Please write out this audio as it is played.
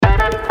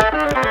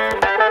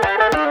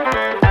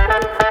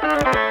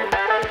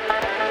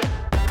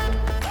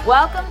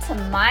to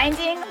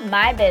Minding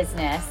My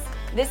Business.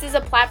 This is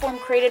a platform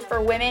created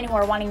for women who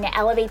are wanting to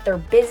elevate their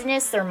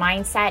business, their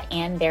mindset,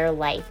 and their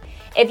life.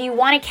 If you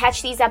want to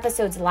catch these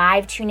episodes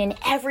live, tune in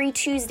every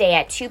Tuesday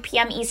at 2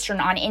 p.m. Eastern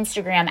on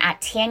Instagram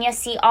at Tanya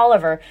C.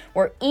 Oliver,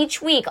 where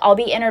each week I'll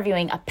be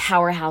interviewing a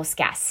powerhouse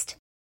guest.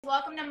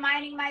 Welcome to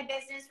Minding My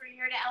Business. We're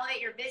here to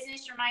elevate your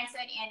business, your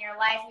mindset, and your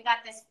life. We got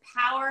this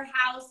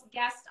powerhouse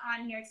guest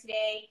on here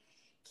today,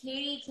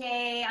 Katie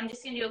K. I'm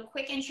just going to do a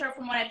quick intro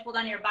from what I pulled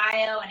on your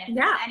bio, and if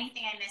there's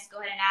anything I missed, go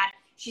ahead and add.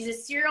 She's a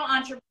serial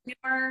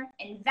entrepreneur,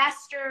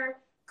 investor,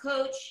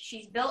 coach.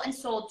 She's built and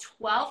sold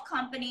 12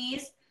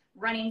 companies,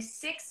 running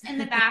 6 in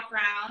the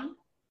background,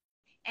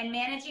 and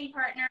managing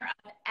partner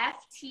of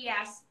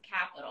FTS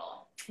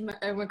Capital.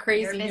 I'm a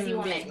crazy human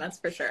woman. being, that's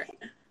for sure.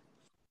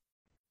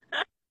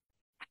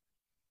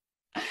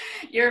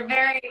 You're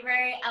very,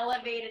 very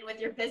elevated with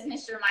your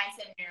business, your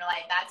mindset, and your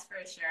life. That's for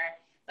sure.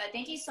 But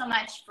thank you so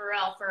much, for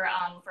real,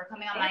 for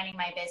coming on Minding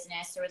My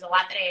Business. There was a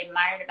lot that I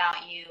admired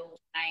about you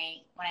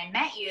when I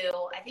met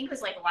you. I think it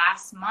was like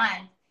last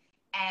month,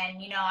 and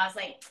I was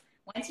like,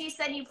 once you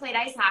said you played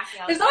ice hockey,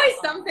 there's always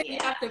something you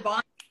have to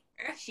bond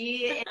over.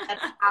 She is a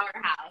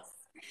powerhouse.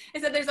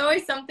 I said there's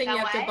always something you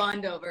have to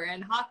bond over,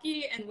 and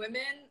hockey and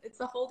women, it's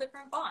a whole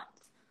different bond.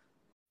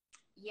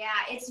 Yeah,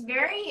 it's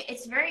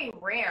very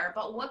rare.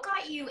 But what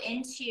got you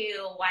into?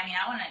 Well, I mean,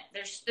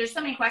 there's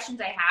so many questions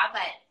I have,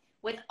 but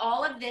with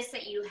all of this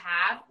that you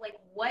have, like,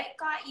 what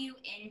got you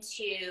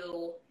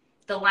into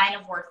the line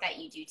of work that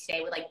you do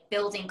today with like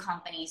building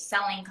companies,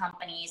 selling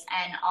companies,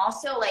 and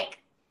also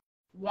like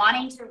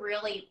wanting to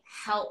really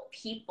help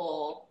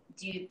people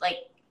do like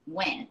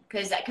win?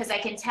 Because I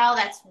can tell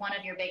that's one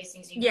of your biggest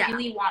things. You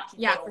really want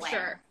people to win.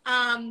 Yeah,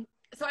 for sure.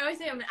 So I always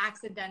say I'm an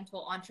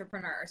accidental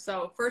entrepreneur.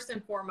 So first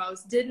and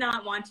foremost, did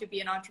not want to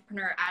be an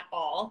entrepreneur at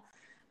all.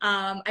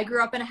 I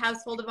grew up in a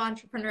household of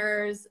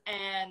entrepreneurs.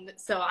 And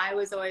so I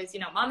was always,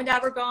 mom and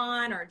dad were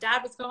gone, or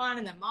dad was gone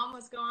and then mom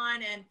was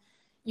gone. And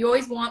you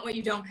always want what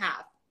you don't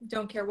have.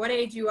 Don't care what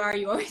age you are,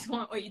 you always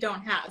want what you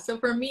don't have. So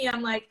for me,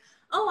 I'm like,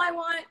 oh, I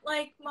want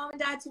like mom and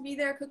dad to be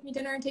there, cook me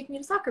dinner, and take me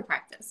to soccer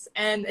practice.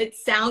 And it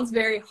sounds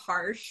very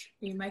harsh.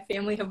 My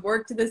family have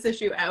worked this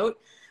issue out.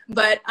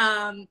 But,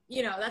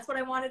 that's what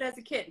I wanted as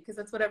a kid, because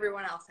that's what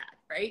everyone else had,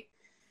 right?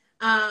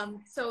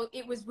 So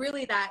it was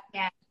really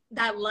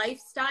that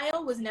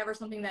lifestyle was never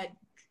something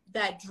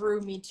that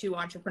drew me to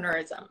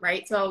entrepreneurism,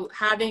 right? So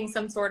having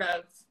some sort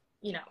of,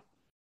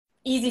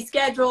 easy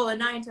schedule, a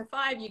 9 to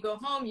 5, you go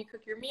home, you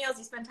cook your meals,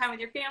 you spend time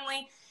with your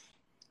family.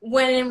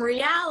 When in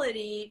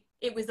reality,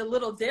 it was a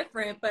little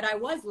different, but I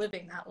was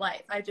living that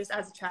life. I just,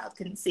 as a child,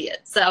 couldn't see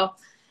it. So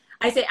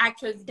I say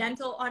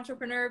accidental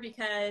entrepreneur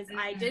because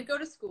I did go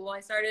to school.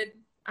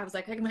 I was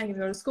like, I'm going to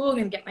go to school, I'm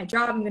going to get my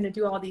job, I'm going to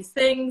do all these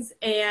things.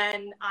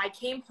 And I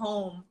came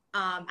home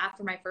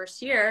after my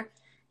first year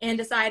and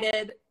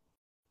decided,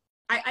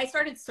 I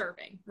started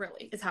serving,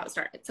 really, is how it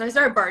started. So I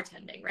started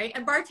bartending, right?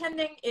 And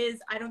bartending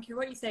is, I don't care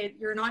what you say,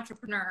 you're an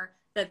entrepreneur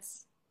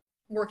that's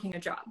working a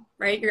job,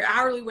 right? Your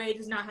hourly wage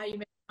is not how you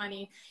make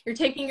money. You're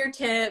taking your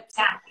tips.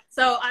 Yeah.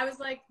 So I was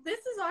like,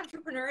 this is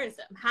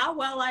entrepreneurism. How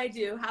well I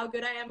do, how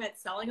good I am at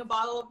selling a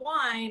bottle of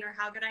wine, or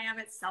how good I am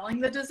at selling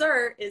the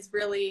dessert is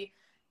really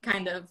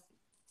kind of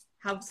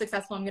how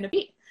successful I'm going to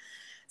be.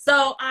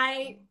 So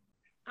I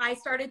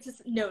started to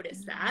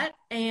notice that,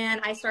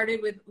 and I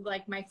started with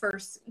like my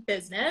first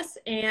business,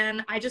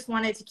 and I just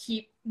wanted to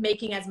keep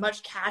making as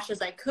much cash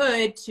as I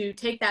could to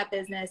take that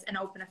business and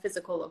open a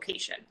physical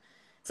location.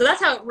 So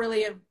that's how it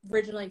really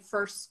originally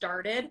first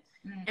started.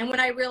 And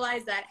when I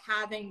realized that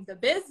having the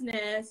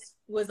business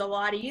was a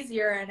lot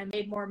easier and I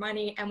made more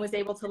money and was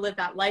able to live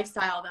that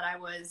lifestyle that I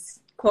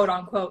was quote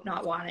unquote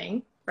not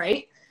wanting,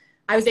 right?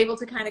 I was able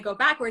to kind of go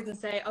backwards and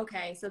say,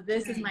 okay, so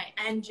this is my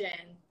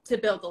engine to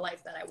build the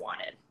life that I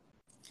wanted.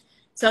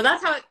 So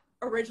that's how it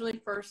originally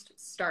first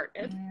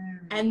started.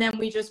 And then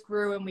we just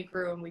grew and we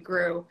grew and we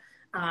grew.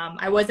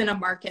 I was in a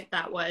market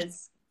that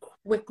was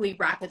quickly,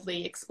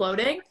 rapidly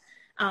exploding.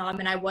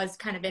 And I was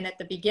kind of in at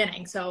the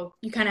beginning. So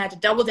you kind of had to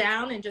double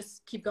down and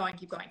just keep going,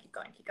 keep going, keep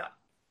going, keep going.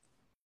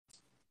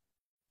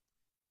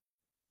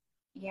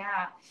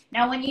 Yeah.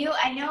 Now,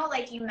 I know,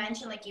 like you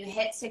mentioned, like you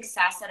hit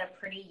success at a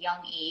pretty young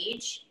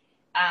age,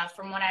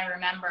 from what I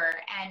remember.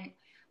 And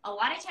a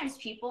lot of times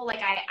people, like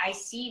I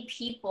see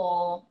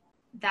people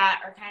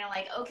that are kind of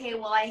like, okay,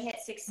 well, I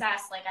hit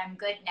success, like I'm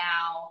good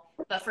now.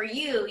 But for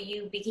you,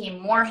 you became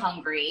more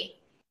hungry.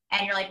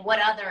 And you're like, what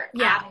other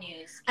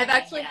avenues? I've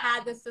actually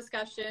had this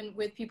discussion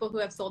with people who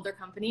have sold their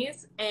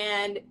companies,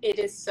 and it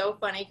is so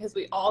funny because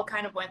we all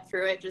kind of went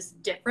through it just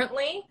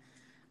differently.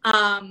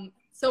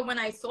 So when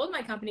I sold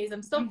my companies,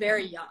 I'm still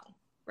very young,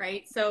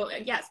 right? So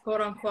yes,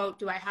 quote unquote,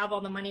 do I have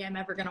all the money I'm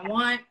ever going to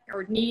want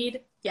or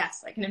need?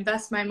 Yes, I can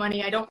invest my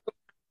money. I don't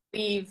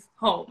leave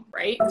home,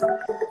 right?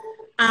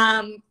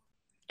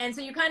 And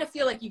so you kind of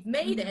feel like you've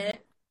made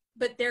it.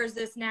 But there's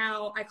this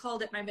now, I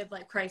called it my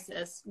midlife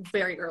crisis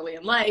very early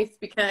in life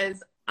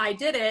because I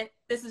did it.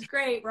 This is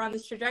great. We're on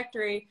this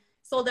trajectory,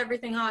 sold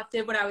everything off,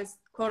 did what I was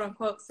quote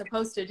unquote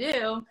supposed to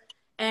do.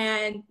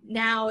 And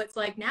now it's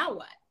like, now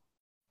what?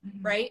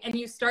 right? And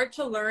you start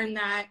to learn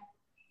that,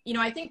 you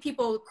know, I think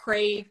people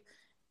crave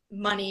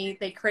money,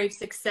 they crave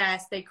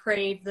success, they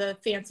crave the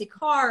fancy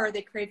car, or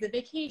they crave the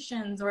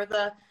vacations or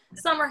the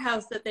summer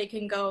house that they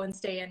can go and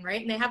stay in,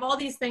 right? And they have all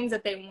these things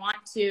that they want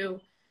to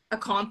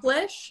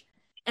accomplish.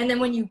 And then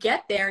when you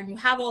get there and you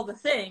have all the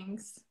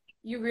things,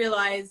 you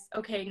realize,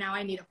 okay, now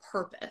I need a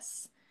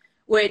purpose,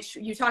 which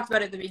you talked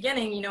about at the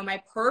beginning. You know,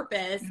 my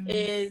purpose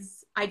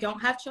is I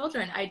don't have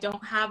children. I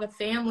don't have a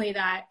family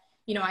that,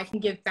 you know, I can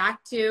give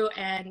back to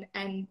and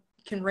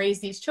can raise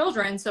these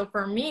children. So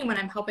for me, when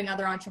I'm helping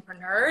other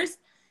entrepreneurs,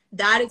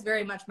 that is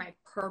very much my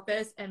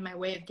purpose and my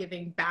way of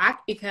giving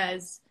back,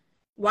 because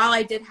while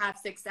I did have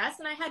success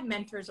and I had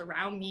mentors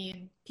around me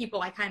and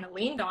people I kind of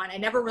leaned on, I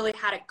never really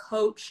had a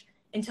coach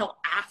until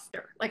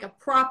after, like a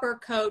proper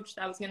coach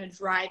that was going to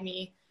drive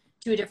me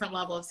to a different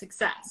level of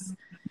success.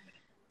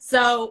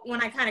 So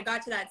when I kind of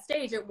got to that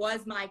stage, it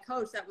was my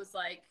coach that was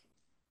like,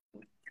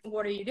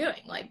 what are you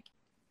doing? Like,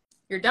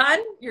 you're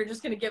done? You're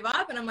just going to give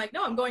up? And I'm like,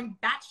 no, I'm going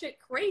batshit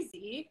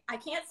crazy. I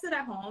can't sit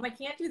at home. I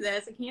can't do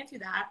this. I can't do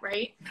that.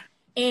 Right.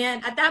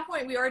 And at that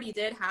point, we already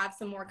did have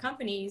some more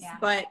companies,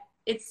 but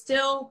it's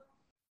still,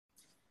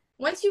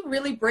 once you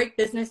really break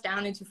business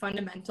down into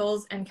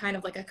fundamentals and kind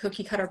of like a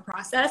cookie cutter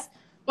process,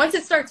 once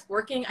it starts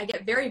working, I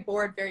get very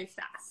bored very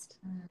fast.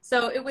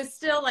 So it was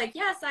still like,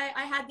 yes,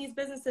 I had these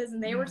businesses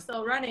and they were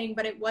still running,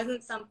 but it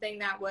wasn't something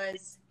that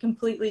was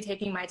completely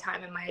taking my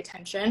time and my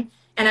attention,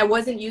 and I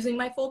wasn't using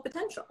my full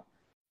potential.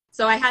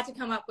 So I had to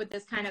come up with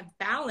this kind of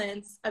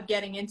balance of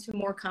getting into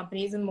more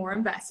companies and more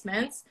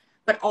investments,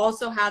 but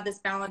also have this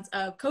balance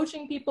of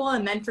coaching people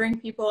and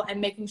mentoring people and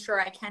making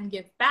sure I can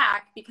give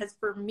back. Because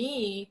for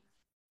me,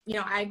 you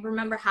know, I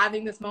remember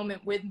having this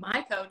moment with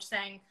my coach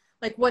saying,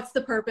 like, what's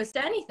the purpose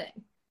to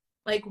anything?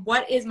 Like,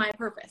 what is my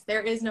purpose?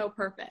 There is no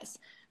purpose,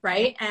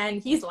 right?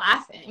 And he's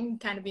laughing,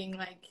 kind of being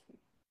like,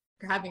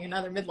 you're having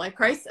another midlife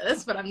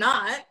crisis, but I'm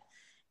not.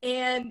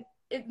 And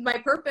my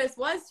purpose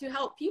was to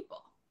help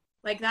people.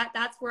 Like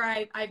that's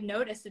where I've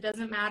noticed it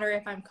doesn't matter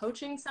if I'm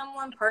coaching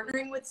someone,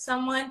 partnering with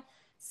someone,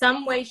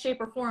 some way,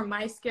 shape, or form,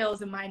 my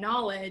skills and my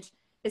knowledge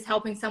is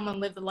helping someone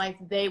live the life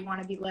they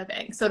want to be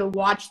living. So to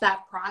watch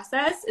that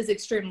process is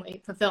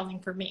extremely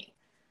fulfilling for me.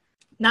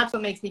 And that's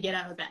what makes me get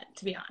out of bed,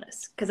 to be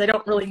honest, because I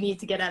don't really need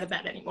to get out of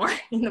bed anymore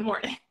in the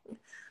morning.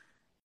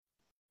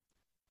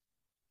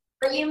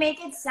 But you make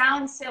it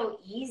sound so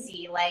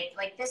easy.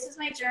 Like this is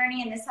my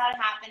journey and this is how it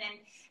happened.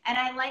 And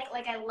I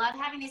I love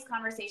having these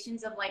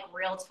conversations of like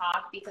real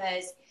talk,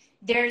 because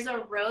there's a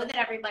road that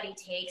everybody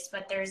takes,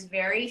 but there's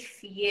very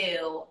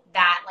few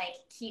that like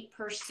keep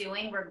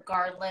pursuing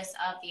regardless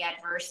of the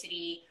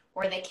adversity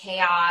or the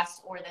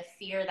chaos or the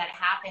fear that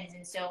happens.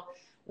 And so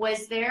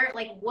was there,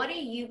 like, what do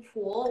you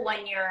pull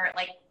when you're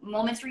like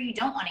moments where you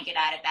don't want to get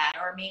out of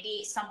bed, or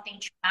maybe something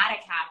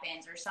traumatic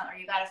happens or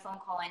you got a phone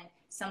call and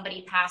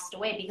somebody passed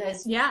away?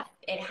 Because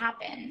it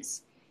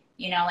happens,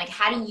 you know, like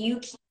how do you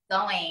keep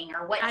going,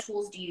 or what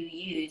tools do you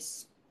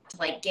use to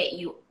like get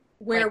you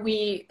where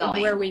we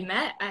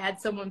met? I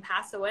had someone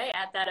pass away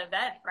at that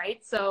event,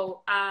 right?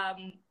 So how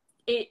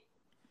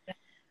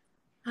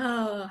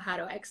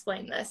do I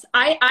explain this?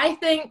 I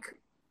think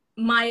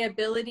my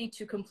ability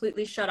to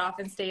completely shut off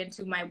and stay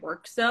into my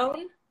work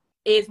zone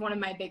is one of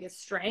my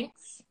biggest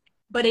strengths,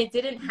 but it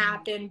didn't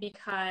happen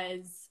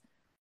because,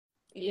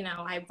 you know,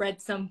 I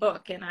read some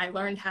book and I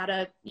learned how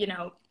to, you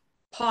know,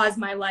 pause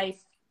my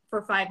life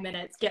for 5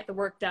 minutes, get the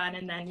work done,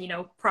 and then, you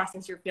know,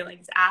 process your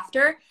feelings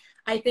after.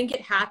 I think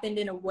it happened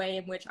in a way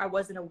in which I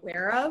wasn't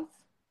aware of,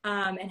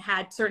 and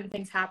had certain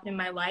things happen in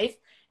my life.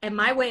 And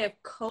my way of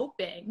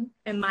coping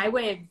and my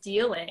way of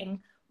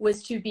dealing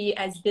was to be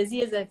as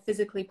busy as I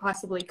physically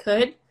possibly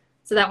could,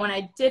 so that when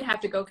I did have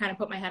to go kind of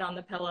put my head on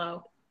the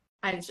pillow,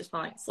 I was just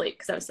falling asleep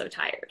because I was so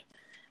tired.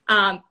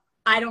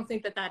 I don't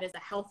think that that is a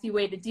healthy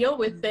way to deal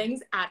with things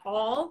at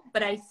all,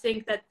 but I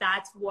think that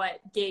that's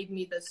what gave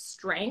me the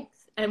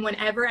strength. And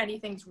whenever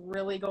anything's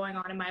really going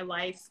on in my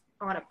life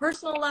on a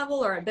personal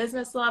level or a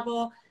business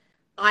level,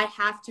 I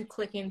have to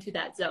click into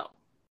that zone.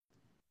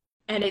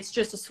 And it's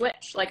just a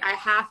switch. Like, I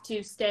have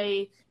to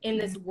stay in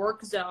this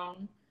work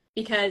zone,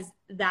 because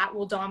that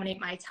will dominate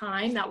my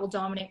time, that will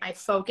dominate my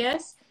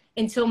focus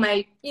until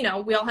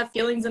we all have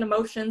feelings and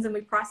emotions and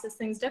we process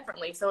things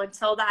differently. So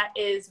until that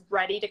is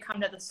ready to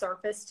come to the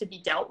surface to be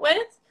dealt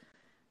with,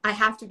 I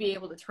have to be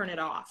able to turn it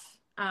off.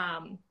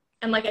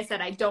 And like I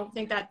said, I don't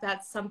think that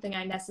that's something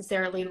I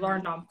necessarily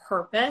learned on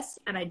purpose.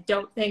 And I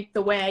don't think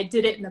the way I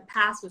did it in the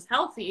past was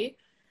healthy.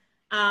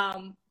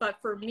 But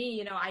for me,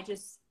 you know, I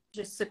just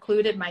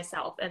secluded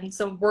myself. And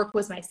so work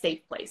was my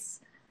safe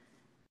place.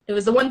 It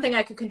was the one thing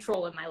I could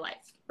control in my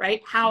life,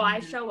 right? How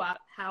I show up,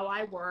 how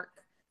I work,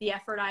 the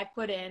effort I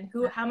put in,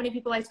 how many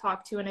people I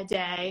talk to in a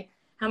day,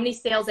 how many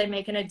sales I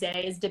make in a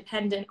day is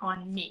dependent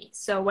on me.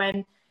 So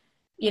when,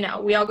 you know,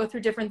 we all go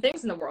through different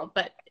things in the world,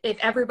 but if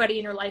everybody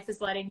in your life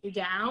is letting you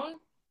down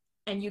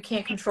and you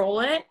can't control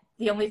it,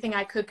 the only thing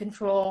I could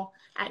control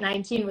at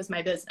 19 was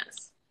my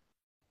business.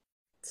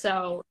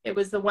 So it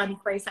was the one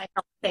place I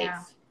felt safe.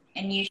 Yeah.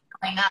 And you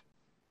showing up.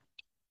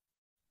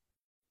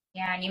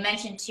 Yeah, and you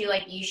mentioned too,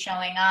 like you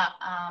showing up.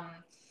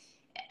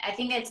 I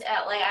think it's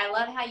like I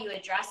love how you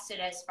addressed it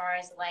as far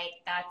as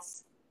like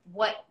that's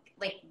what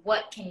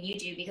can you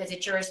do because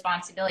it's your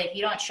responsibility. If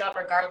you don't show up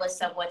regardless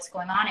of what's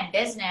going on in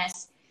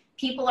business,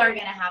 people are going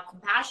to have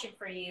compassion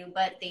for you,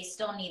 but they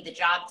still need the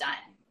job done.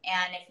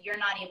 And if you're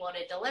not able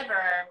to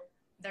deliver,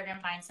 they're going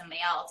to find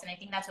somebody else. And I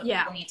think that's what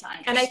people need to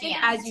understand. And I think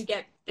as you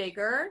get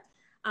bigger,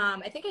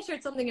 I think I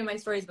shared something in my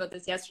stories about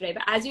this yesterday,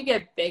 but as you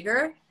get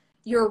bigger,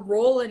 your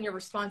role and your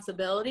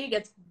responsibility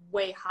gets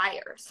way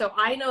higher. So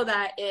I know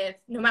that if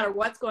no matter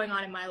what's going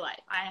on in my life,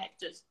 I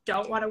just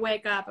don't want to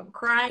wake up, I'm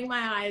crying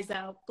my eyes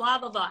out, blah,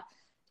 blah, blah.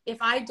 If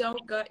I don't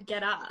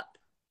get up,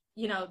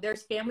 you know,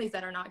 there's families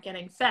that are not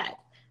getting fed.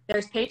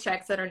 There's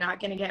paychecks that are not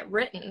going to get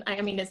written. I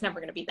mean, it's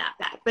never going to be that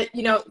bad, but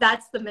you know,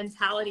 that's the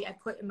mentality I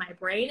put in my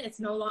brain. It's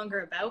no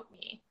longer about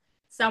me.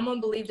 Someone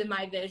believed in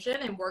my vision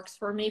and works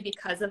for me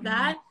because of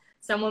that.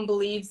 Someone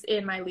believes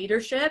in my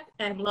leadership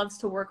and loves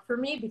to work for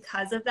me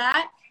because of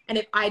that. And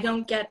if I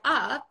don't get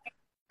up,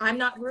 I'm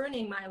not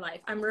ruining my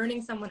life. I'm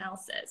ruining someone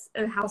else's.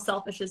 And how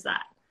selfish is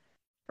that?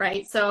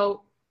 Right?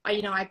 So,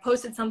 you know, I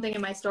posted something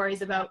in my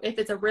stories about if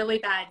it's a really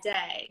bad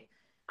day,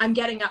 I'm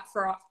getting up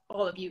for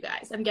all of you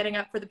guys. I'm getting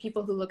up for the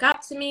people who look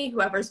up to me,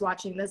 whoever's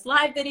watching this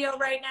live video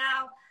right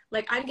now.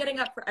 Like, I'm getting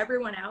up for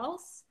everyone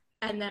else,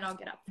 and then I'll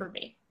get up for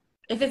me.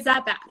 If it's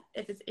that bad,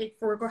 if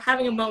we're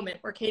having a moment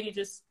where Katie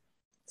just,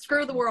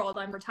 screw the world,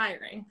 I'm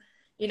retiring,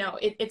 you know,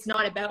 it's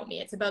not about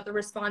me. It's about the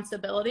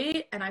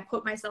responsibility, and I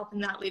put myself in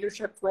that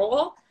leadership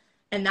role,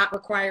 and that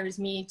requires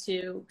me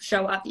to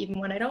show up even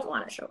when I don't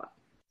want to show up.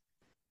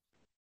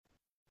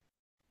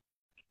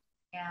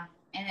 Yeah.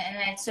 And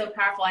it's so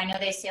powerful. I know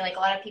they say like a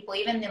lot of people,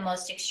 even the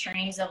most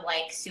extremes of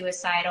like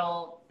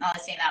suicidal, not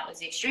saying that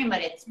was extreme,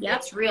 but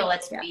it's real.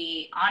 Let's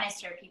be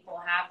honest here.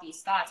 People have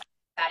these thoughts.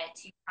 I've had it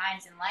 2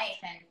 times in life.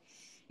 And,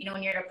 you know,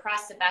 when you're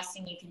depressed, the best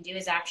thing you can do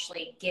is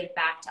actually give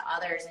back to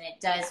others. And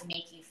it does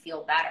make you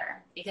feel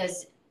better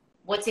because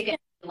what's it going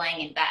to be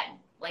laying in bed?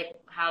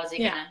 Like, how is it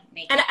going to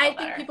make you feel better? And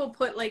I think people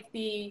put like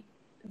the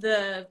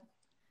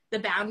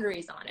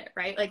boundaries on it,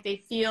 right? Like they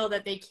feel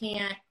that they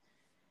can't,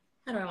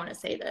 how do I want to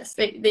say this?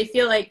 They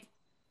feel like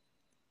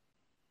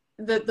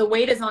the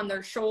weight is on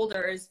their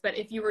shoulders, but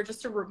if you were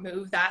just to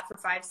remove that for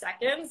 5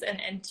 seconds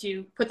and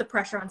to put the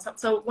pressure on some,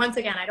 so once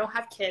again, I don't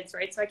have kids,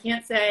 right? So I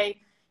can't say,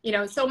 you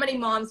know, so many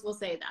moms will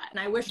say that, and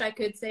I wish I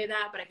could say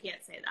that, but I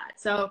can't say that.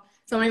 So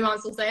many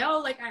moms will say, oh,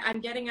 like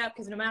I'm getting up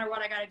because no matter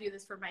what, I got to do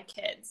this for my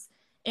kids.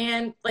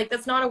 And like,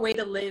 that's not a way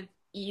to live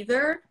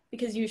either,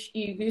 because you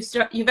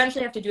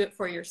eventually have to do it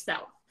for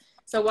yourself.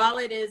 So while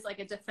it is like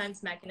a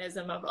defense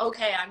mechanism of,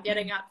 okay, I'm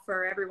getting up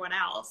for everyone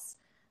else,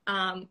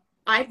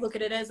 I look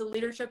at it as a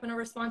leadership and a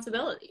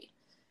responsibility.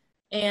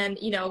 And,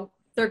 you know,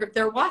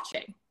 they're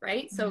watching,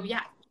 right? So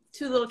yeah,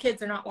 2 little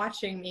kids are not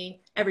watching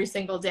me every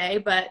single day,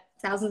 but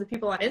thousands of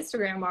people on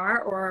Instagram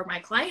are, or my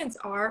clients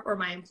are, or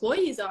my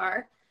employees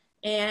are.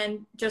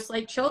 And just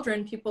like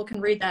children, people can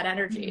read that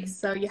energy.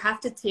 So you have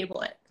to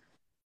table it.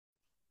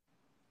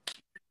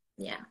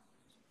 Yeah.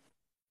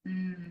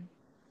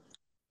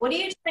 What do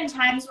you do in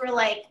times where,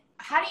 like,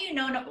 how do you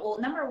know, well,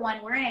 number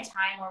one, we're in a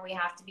time where we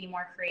have to be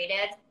more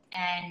creative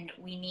and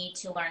we need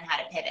to learn how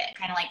to pivot.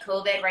 Kind of like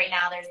COVID right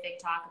now, there's big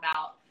talk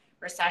about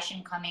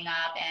recession coming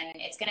up and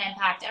it's going to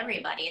impact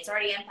everybody. It's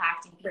already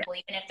impacting people,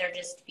 even if they're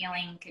just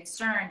feeling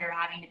concerned or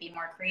having to be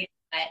more creative.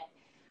 But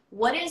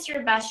what is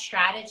your best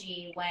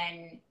strategy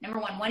when, number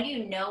one, when do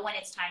you know when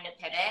it's time to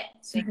pivot?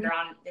 So you're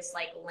on this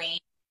like lane.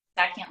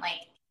 Second,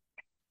 like,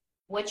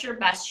 what's your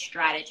best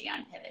strategy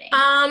on pivoting?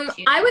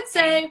 I would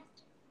say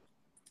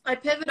I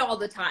pivot all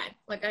the time.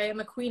 Like, I am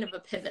a queen of a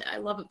pivot. I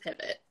love a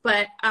pivot.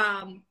 But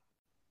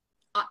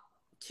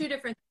 2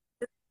 different.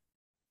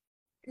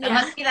 It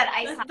must be that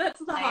ice. That's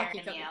the hockey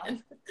coming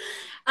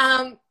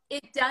in.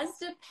 It does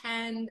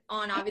depend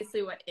on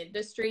obviously what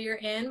industry you're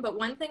in. But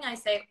one thing I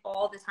say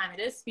all the time,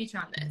 it is speech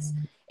on this,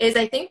 is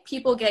I think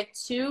people get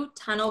too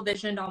tunnel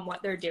visioned on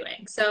what they're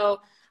doing. So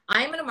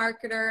I'm a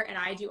marketer and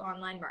I do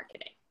online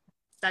marketing.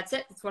 That's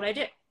it. That's what I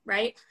do,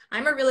 right?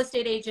 I'm a real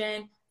estate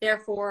agent.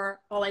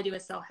 Therefore, all I do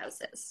is sell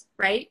houses,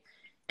 right?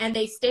 And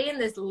they stay in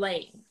this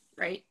lane,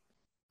 right?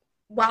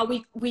 While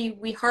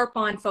we harp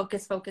on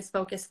focus,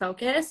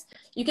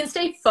 you can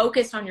stay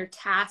focused on your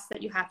tasks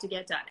that you have to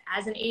get done.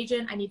 As an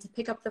agent, I need to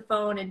pick up the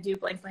phone and do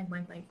blank.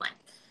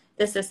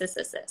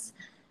 This.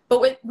 But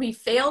what we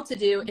fail to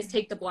do is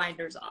take the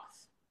blinders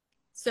off.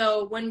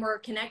 So when we're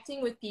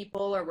connecting with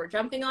people or we're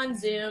jumping on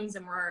Zooms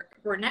and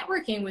we're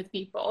networking with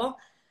people,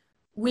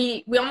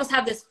 we almost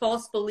have this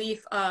false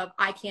belief of,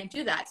 I can't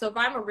do that. So if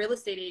I'm a real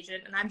estate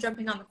agent and I'm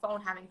jumping on the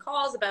phone having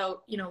calls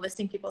about, you know,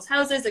 listing people's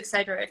houses, et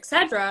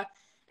cetera,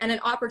 and an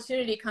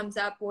opportunity comes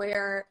up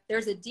where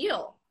there's a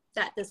deal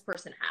that this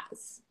person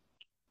has,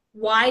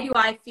 why do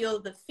I feel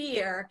the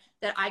fear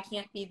that I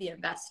can't be the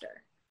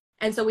investor?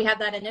 And so we have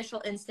that initial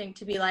instinct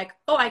to be like,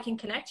 oh, I can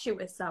connect you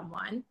with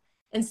someone,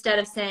 instead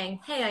of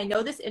saying, hey, I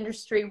know this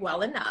industry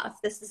well enough.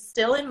 This is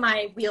still in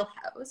my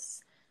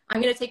wheelhouse.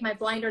 I'm going to take my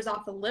blinders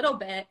off a little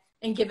bit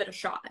and give it a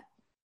shot.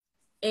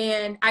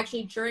 And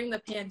actually during the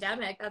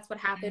pandemic, that's what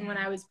happened when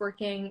I was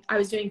doing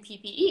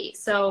PPE.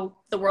 So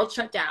the world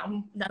shut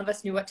down. None of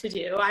us knew what to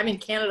do. I'm in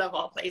Canada of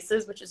all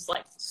places, which is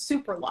like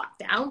super locked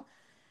down.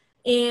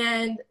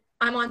 And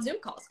I'm on Zoom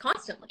calls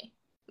constantly.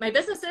 My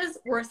businesses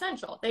were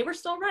essential. They were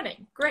still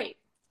running. Great.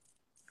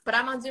 But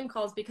I'm on Zoom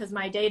calls because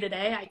my day to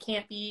day, I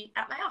can't be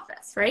at my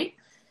office, right?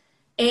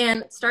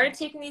 And started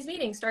taking these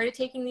meetings.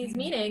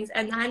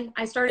 And then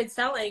I started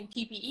selling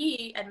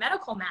PPE and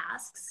medical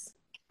masks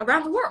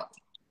around the world.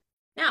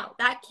 Now,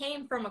 that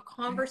came from a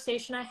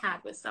conversation I had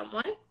with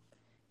someone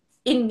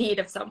in need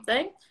of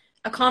something,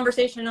 a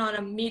conversation on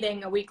a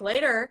meeting a week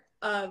later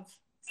of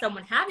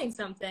someone having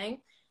something.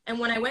 And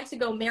when I went to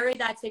go marry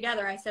that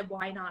together, I said,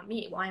 why not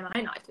me? Why am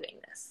I not doing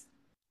this?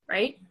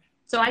 Right?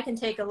 So I can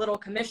take a little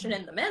commission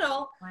in the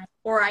middle,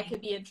 or I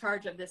could be in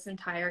charge of this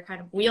entire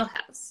kind of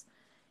wheelhouse.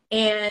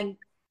 And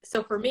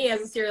so for me as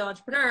a serial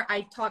entrepreneur,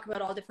 I talk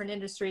about all different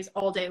industries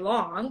all day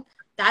long.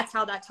 That's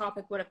how that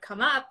topic would have come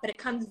up, but it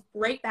comes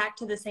right back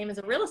to the same as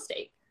a real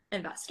estate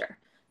investor.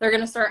 They're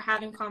going to start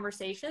having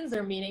conversations.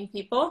 They're meeting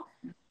people.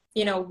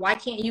 You know, why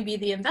can't you be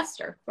the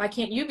investor? Why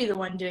can't you be the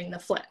one doing the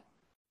flip?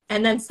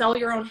 And then sell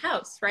your own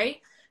house,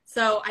 right?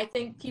 So I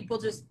think people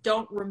just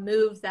don't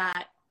remove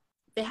that.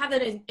 They have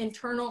an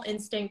internal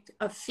instinct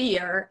of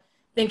fear,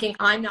 thinking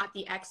I'm not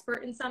the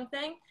expert in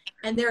something.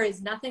 And there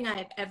is nothing I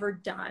have ever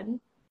done.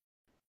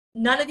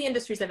 None of the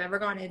industries I've ever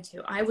gone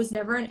into, I was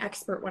never an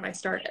expert when I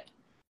started.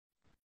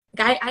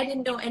 I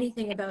didn't know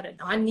anything about a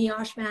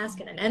non-NIOSH mask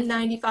and an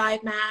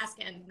N95 mask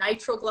and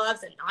nitrile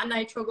gloves and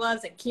non-nitrile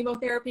gloves and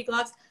chemotherapy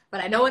gloves,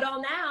 but I know it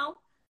all now.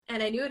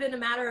 And I knew it in a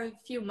matter of a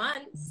few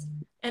months.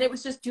 And it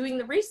was just doing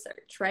the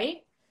research,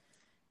 right?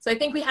 So I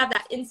think we have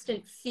that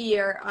instant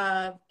fear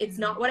of it's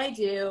not what I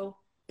do.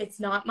 It's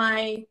not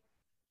my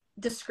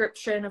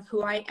description of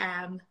who I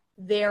am.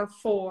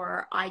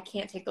 Therefore, I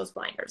can't take those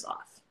blinders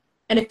off.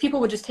 And if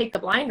people would just take the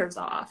blinders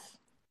off,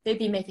 they'd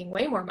be making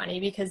way more money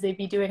because they'd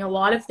be doing a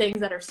lot of things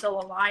that are still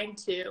aligned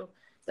to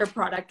their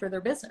product or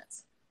their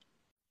business.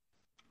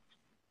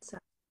 So.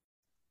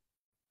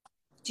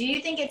 Do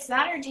you think it's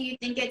that, or do you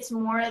think it's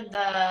more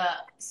the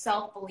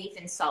self-belief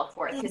and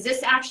self-worth? Because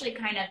this actually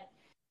kind of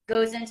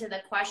goes into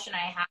the question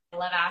I have. I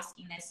love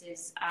asking this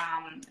is,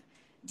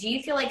 do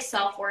you feel like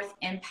self-worth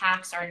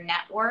impacts our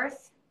net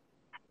worth?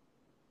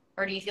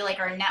 Or do you feel like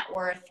our net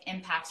worth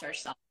impacts our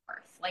self-worth?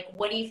 Like,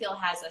 what do you feel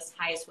has us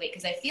highest weight?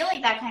 Because I feel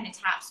like that kind of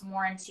taps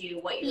more into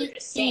what you were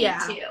just saying,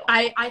 too.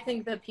 I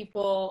think that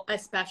people,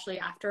 especially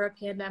after a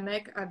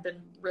pandemic, have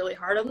been really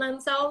hard on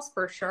themselves,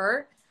 for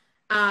sure.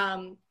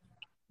 I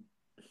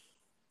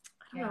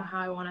don't know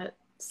how I want to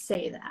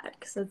say that,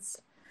 because it's,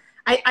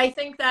 I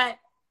think that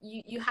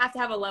you have to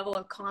have a level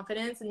of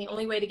confidence, and the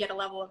only way to get a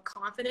level of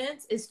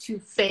confidence is to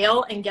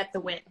fail and get the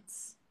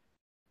wins.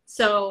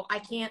 So I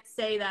can't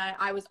say that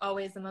I was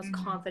always the most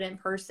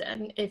confident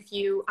person.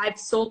 I've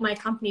sold my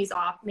companies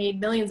off, made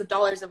millions of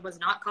dollars, and was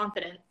not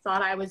confident,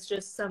 thought I was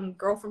just some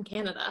girl from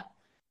Canada.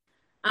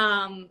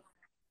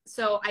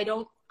 So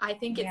I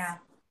think it's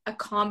a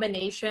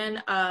combination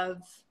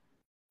of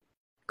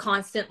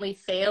constantly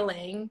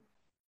failing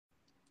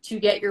to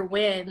get your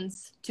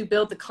wins, to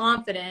build the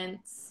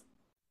confidence,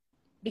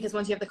 because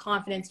once you have the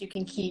confidence, you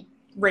can keep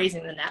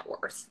raising the net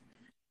worth,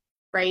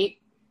 right?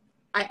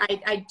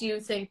 I do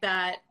think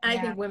that, and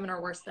I think women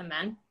are worse than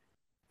men.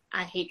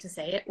 I hate to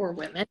say it, we're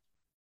women,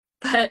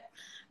 but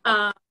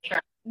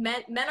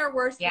men are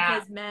worse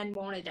because men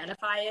won't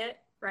identify it,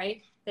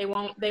 right? They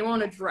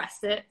won't address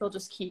it. They'll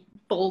just keep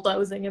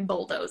bulldozing and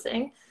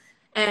bulldozing.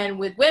 And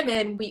with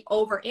women, we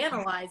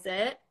overanalyze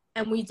it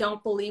and we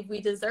don't believe we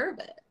deserve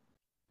it.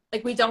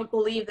 Like, we don't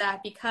believe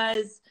that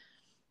because,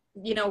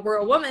 you know, we're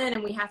a woman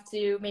and we have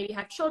to maybe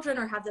have children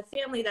or have the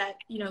family that,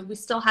 you know, we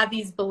still have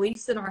these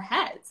beliefs in our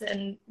heads.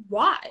 And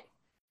why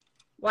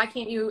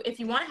can't you, if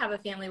you want to have a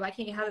family, why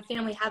can't you have a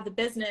family, have the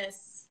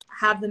business,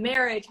 have the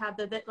marriage, have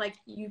like,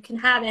 you can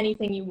have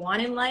anything you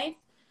want in life.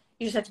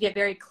 You just have to get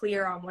very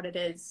clear on what it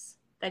is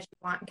that you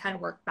want and kind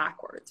of work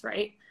backwards.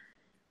 Right.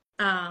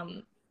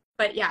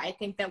 But yeah, I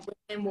think that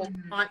women will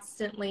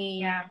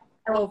constantly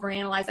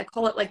overanalyze. I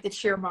call it like the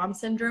cheer mom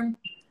syndrome,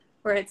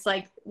 where it's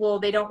like, well,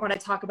 they don't want to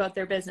talk about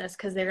their business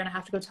because they're going to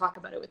have to go talk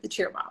about it with the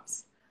cheer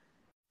moms,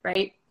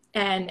 right?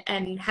 And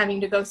having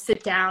to go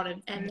sit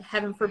down and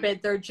heaven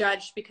forbid they're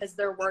judged because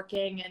they're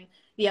working and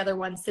the other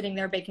one's sitting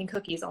there baking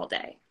cookies all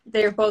day.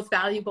 They're both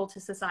valuable to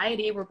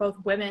society. We're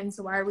both women,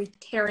 so why are we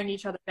tearing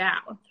each other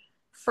down,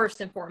 first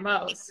and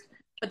foremost?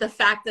 But the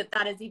fact that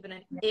that is even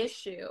an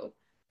issue,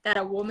 that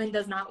a woman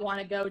does not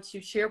want to go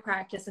to cheer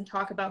practice and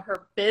talk about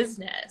her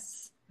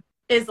business,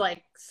 is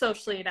like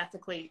socially and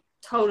ethically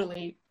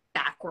totally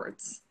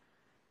backwards,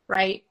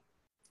 right?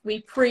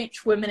 We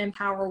preach women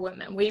empower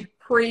women. We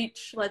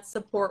preach let's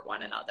support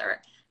one another.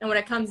 And when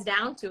it comes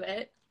down to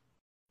it,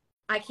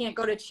 I can't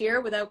go to cheer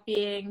without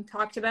being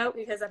talked about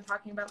because I'm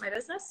talking about my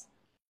business.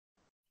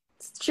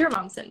 It's cheer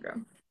mom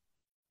syndrome.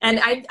 And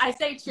I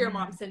say cheer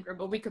mom syndrome,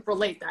 but we could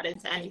relate that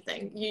into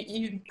anything.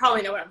 You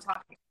probably know what I'm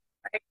talking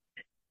about, right?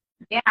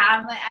 Yeah,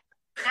 I'm like,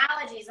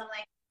 analogies. I'm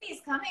like,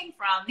 he's coming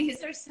from.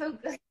 These are so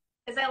good.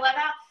 Because I love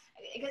how,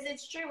 because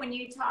it's true when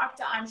you talk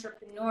to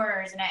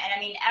entrepreneurs, and I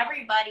mean,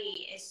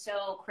 everybody is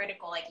so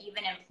critical, like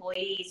even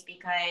employees,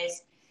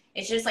 because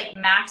it's just like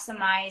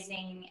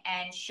maximizing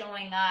and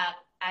showing up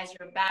as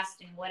your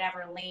best in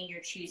whatever lane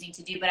you're choosing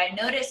to do. But I've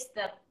noticed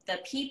the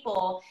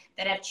people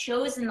that have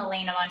chosen the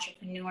lane of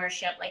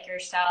entrepreneurship, like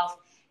yourself,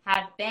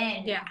 have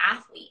been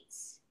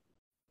athletes.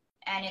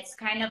 And it's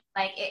kind of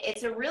like,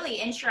 it's a really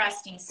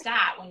interesting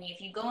stat when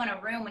if you go in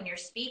a room when you're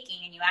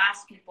speaking and you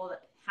ask people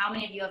how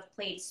many of you have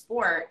played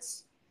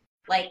sports,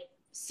 like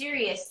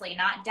seriously,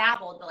 not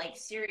dabbled, but like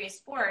serious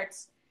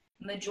sports,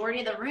 majority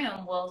of the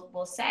room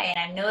will say. And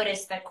I've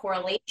noticed the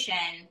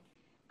correlation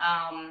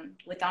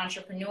with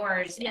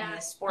entrepreneurs in the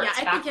sports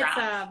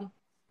background.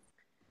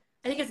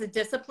 I think it's a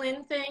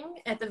discipline thing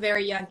at the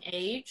very young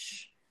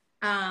age.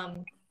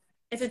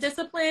 It's a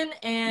discipline,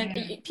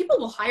 and people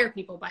will hire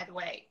people, by the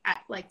way,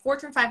 at like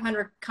Fortune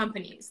 500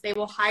 companies. They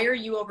will hire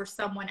you over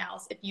someone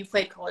else if you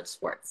played college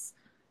sports.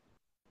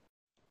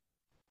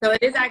 So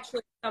it is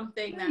actually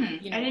something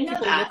that,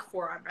 people look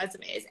for on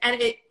resumes.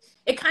 And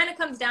it kind of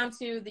comes down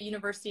to the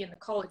university and the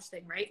college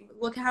thing, right?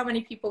 Look at how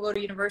many people go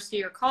to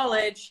university or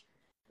college.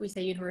 We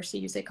say university,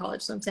 you say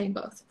college, so I'm saying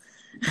both.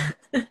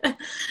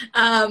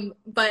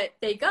 But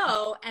they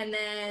go and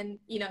then,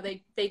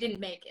 they didn't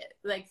make it.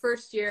 Like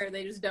first year,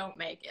 they just don't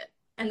make it.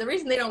 And the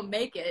reason they don't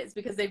make it is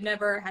because they've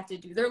never had to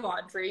do their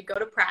laundry, go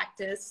to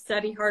practice,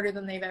 study harder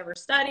than they've ever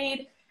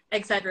studied,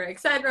 et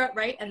cetera,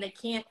 right? And they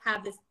can't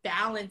have this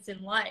balance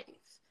in life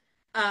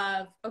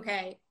of,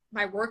 okay,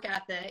 my work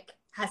ethic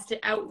has to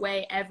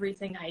outweigh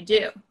everything I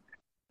do.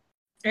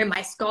 And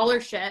my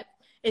scholarship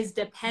is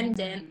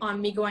dependent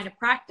on me going to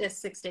practice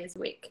 6 days a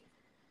week.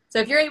 So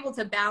if you're able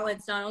to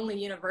balance not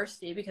only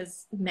university,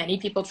 because many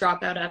people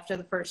drop out after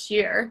the first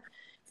year,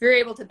 if you're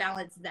able to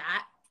balance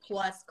that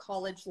plus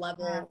college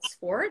level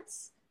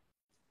sports,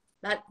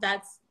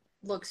 that's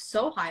looks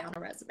so high on a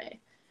resume.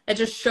 It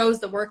just shows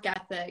the work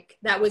ethic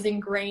that was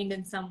ingrained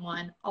in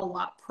someone a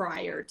lot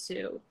prior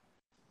to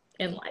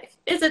in life.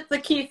 Is it the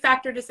key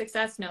factor to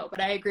success? No, but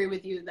I agree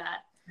with you that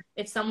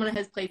if someone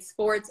has played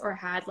sports or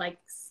had like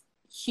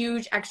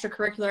huge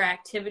extracurricular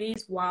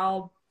activities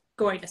while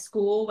going to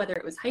school, whether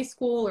it was high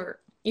school or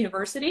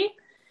university,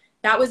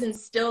 that was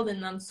instilled in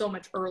them so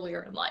much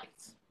earlier in life.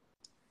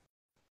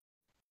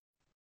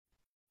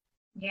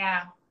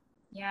 Yeah.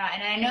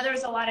 And I know there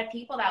was a lot of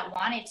people that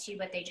wanted to,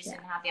 but they just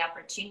didn't have the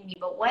opportunity.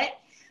 But what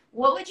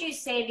would you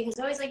say, because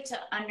I always like to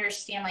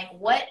understand, like,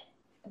 what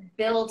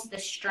builds the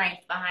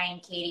strength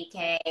behind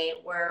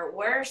KDK? Where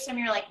are some of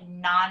your like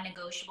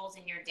non-negotiables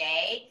in your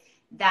day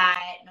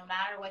that no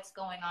matter what's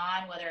going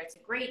on, whether it's a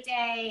great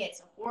day, it's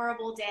a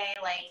horrible day,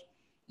 like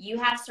you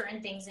have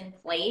certain things in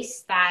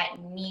place that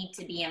need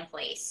to be in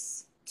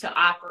place to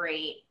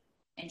operate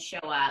and show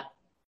up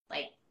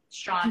like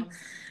strong?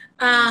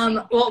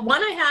 Well,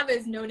 one I have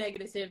is no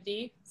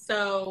negativity.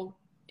 So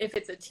if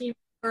it's a team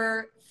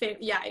member,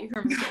 you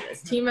heard me say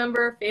this, team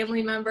member,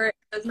 family member, it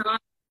does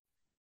not.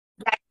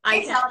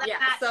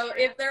 So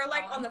if they're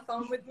like on the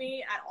phone with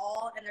me at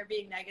all and they're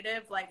being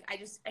negative, like I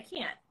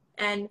can't.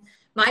 And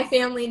my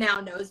family now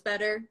knows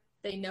better.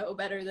 They know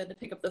better than to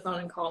pick up the phone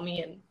and call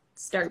me and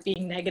start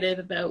being negative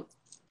about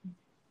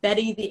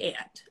Betty the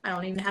ant. I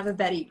don't even have a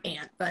Betty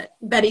ant, but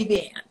Betty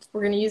the ant.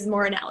 We're going to use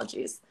more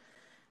analogies.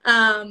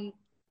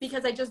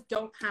 Because I just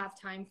don't have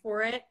time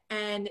for it.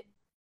 And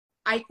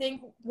I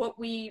think what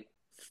we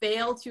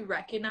fail to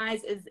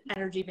recognize is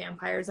energy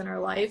vampires in our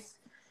life.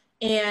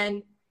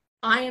 And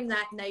I am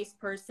that nice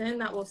person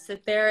that will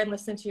sit there and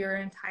listen to your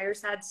entire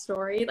sad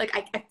story. Like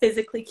I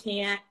physically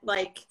can't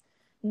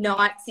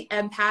not see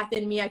empath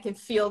in me. I can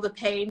feel the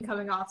pain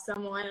coming off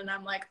someone. And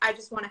I'm like, I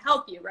just want to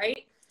help you.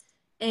 Right.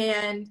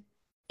 And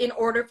in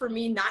order for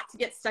me not to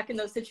get stuck in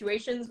those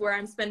situations where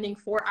I'm spending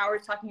 4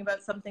 hours talking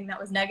about something that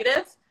was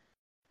negative,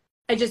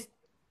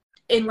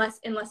 unless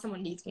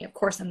someone needs me, of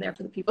course I'm there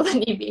for the people that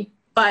need me.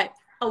 But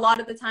a lot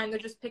of the time they're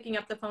just picking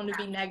up the phone to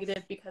be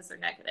negative because they're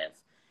negative.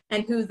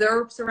 And who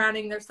they're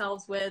surrounding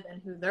themselves with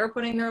and who they're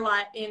putting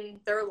in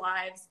their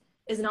lives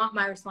is not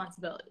my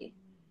responsibility,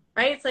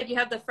 right? It's like you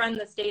have the friend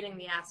that's dating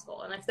the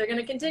asshole. And if they're going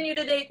to continue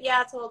to date the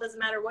asshole, it doesn't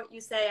matter what you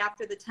say.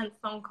 After the 10th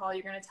phone call,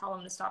 you're going to tell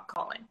them to stop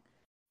calling,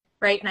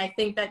 right? And I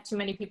think that too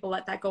many people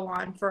let that go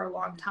on for a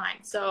long time.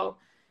 So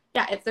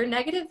yeah, if they're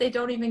negative, they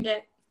don't even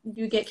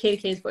you get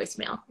KDK's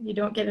voicemail. You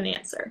don't get an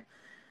answer.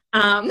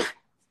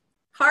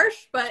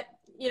 Harsh, but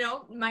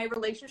my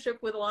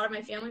relationship with a lot of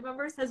my family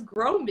members has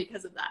grown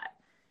because of that.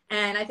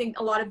 And I think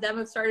a lot of them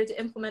have started to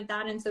implement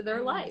that into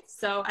their life.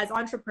 So as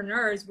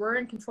entrepreneurs, we're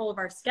in control of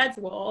our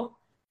schedule.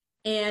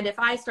 And if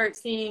I start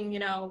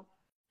seeing, a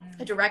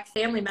direct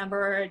family member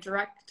or a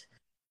direct,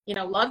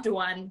 loved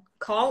one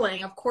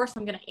calling, of course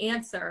I'm going to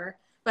answer,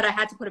 but I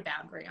had to put a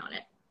boundary on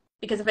it.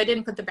 Because if I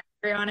didn't put the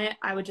boundary on it,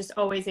 I would just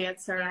always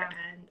answer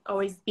and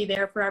always be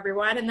there for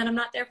everyone. And then I'm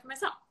not there for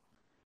myself.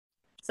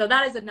 So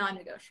that is a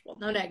non-negotiable,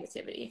 no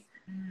negativity.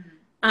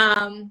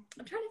 I'm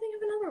trying to think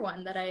of another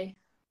one that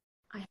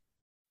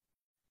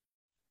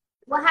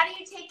Well, how do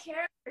you take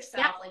care of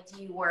yourself? Yeah. Like,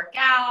 do you work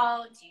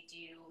out? Do you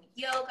do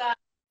yoga,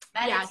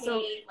 meditate? Yeah, so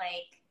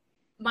like,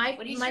 my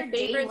what is my your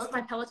day favorites, look my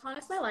like? Peloton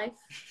is my life.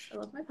 I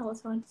love my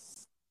Peloton.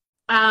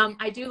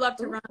 I do love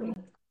to run. Ooh.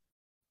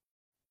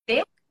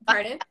 They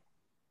Pardon?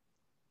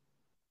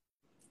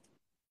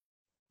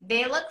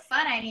 They look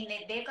fun. I mean,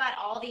 they've got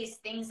all these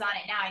things on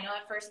it now. I know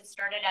at first it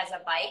started as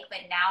a bike, but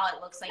now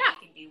it looks like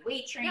you can do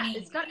weight training. Yeah,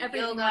 it's got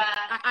everything. Yoga.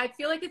 I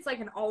feel like it's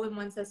like an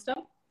all-in-one system.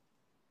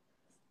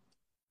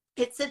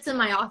 It sits in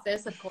my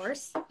office, of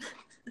course.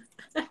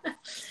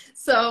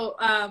 So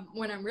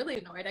when I'm really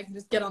annoyed, I can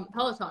just get on the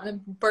Peloton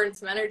and burn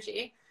some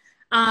energy.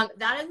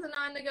 That is a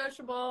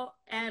non-negotiable,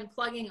 and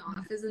plugging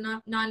off is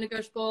a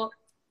non-negotiable.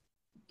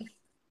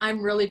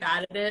 I'm really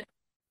bad at it.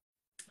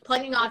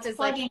 Plugging off is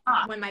like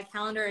when my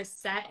calendar is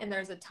set and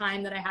there's a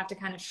time that I have to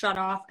kind of shut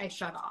off, I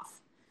shut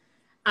off.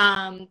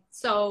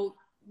 So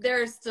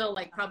there's still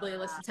like probably a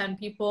list of 10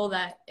 people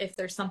that if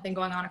there's something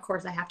going on, of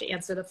course, I have to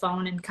answer the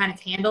phone and kind of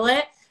handle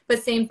it.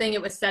 But same thing,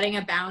 it was setting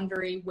a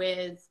boundary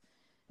with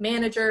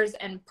managers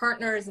and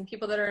partners and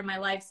people that are in my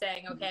life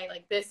saying, okay,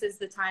 like this is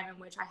the time in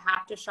which I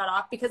have to shut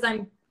off because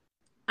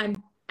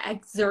I'm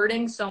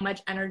exerting so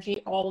much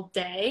energy all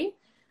day.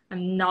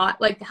 I'm not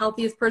like the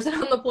healthiest person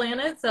on the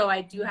planet. So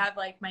I do have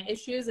like my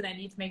issues and I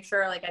need to make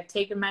sure like I've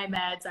taken my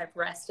meds, I've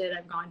rested,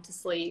 I've gone to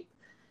sleep,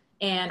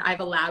 and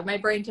I've allowed my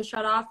brain to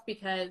shut off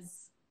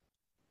because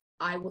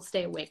I will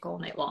stay awake all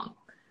night long.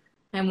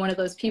 I'm one of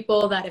those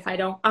people that if I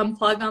don't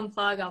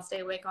unplug, I'll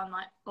stay awake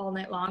all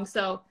night long.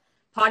 So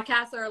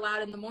podcasts are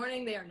allowed in the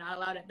morning. They are not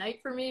allowed at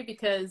night for me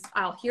because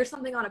I'll hear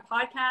something on a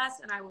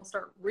podcast and I will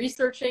start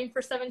researching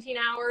for 17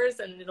 hours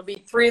and it'll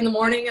be 3 a.m.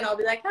 and I'll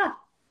be like,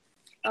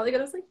 probably go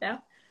to sleep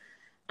now.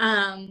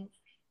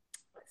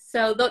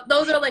 So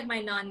those are like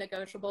my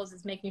non-negotiables,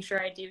 is making sure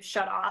I do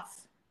shut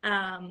off.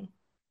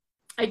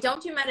 I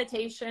don't do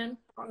meditation,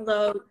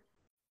 although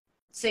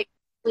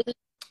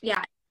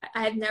yeah,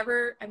 I've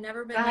never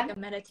been like a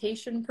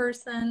meditation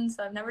person,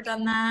 so I've never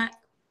done that.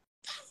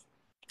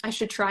 I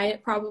should try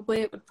it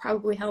probably. It would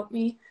probably help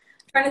me.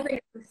 I'm trying to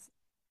think.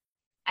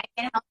 I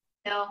can help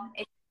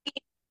you.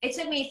 It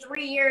took me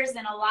 3 years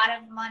and a lot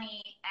of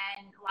money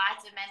and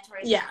lots of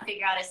mentors to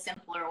figure out a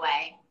simpler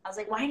way. I was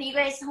like, why didn't you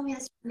guys tell me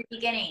this from the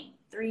beginning?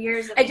 3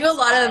 years of I do a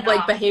lot of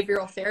like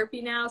behavioral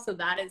therapy now, so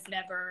that is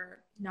never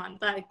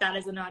that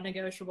is a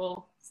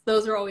non-negotiable.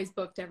 Those are always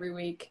booked every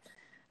week.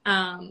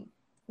 And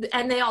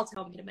they all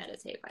tell me to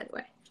meditate, by the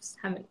way. Just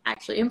haven't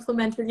actually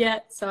implemented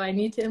yet, so I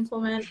need to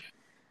implement.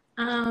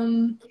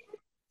 Yeah.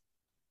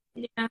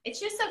 It's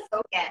just a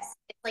focus.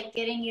 It's like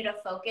getting you to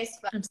focus,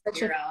 but on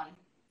your own.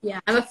 Yeah,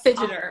 I'm a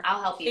fidgeter.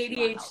 I'll help you.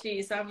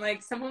 ADHD, so I'm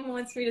like, someone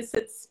wants me to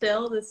sit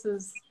still. This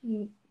is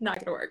not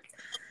going to work.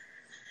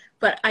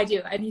 But I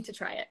do. I need to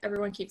try it.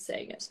 Everyone keeps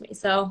saying it to me.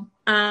 So,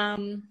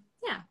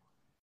 yeah,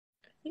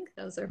 I think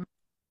those are.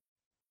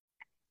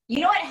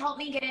 You know what helped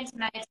me get into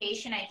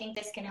meditation? I think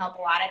this can help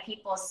a lot of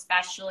people,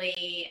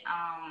 especially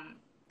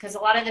because a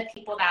lot of the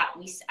people that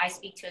I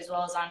speak to, as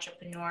well as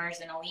entrepreneurs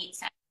and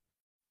elites,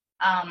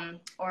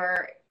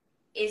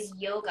 is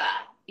yoga.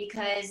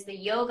 Because the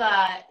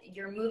yoga,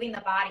 you're moving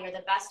the body, or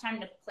the best time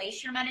to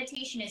place your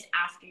meditation is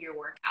after your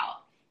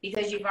workout,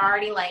 because you've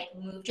already like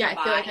moved your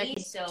body.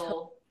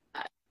 So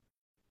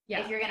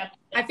if you're gonna,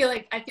 I feel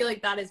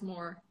like that is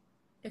more.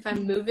 If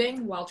I'm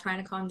moving while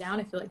trying to calm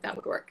down, I feel like that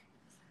would work.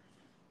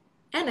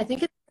 And I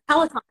think it's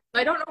Peloton.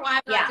 I don't know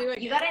why I'm not doing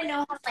it. You gotta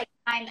know how like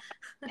time.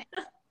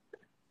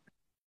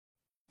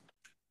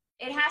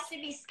 It has to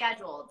be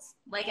scheduled,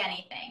 like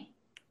anything.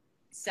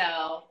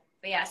 So.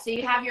 But yeah, so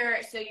you have your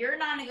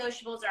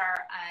non-negotiables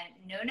are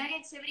no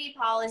negativity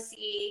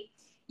policy.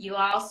 You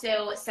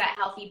also set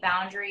healthy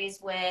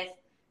boundaries with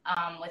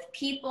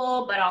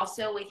people, but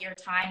also with your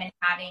time and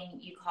having,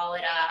 you call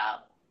it a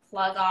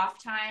plug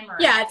off time, or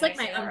it's like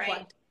my unplugged.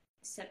 Right?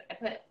 So I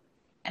put,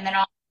 and then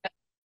also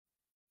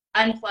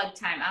unplugged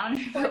time. I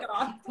don't know. Plug it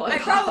off. I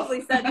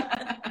probably said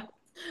that.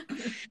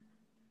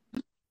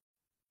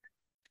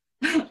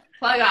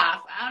 Plug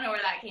off. I don't know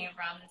where that came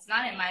from. It's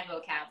not in my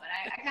vocab, but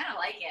I kind of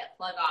like it.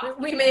 Plug off.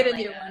 We made a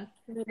new one.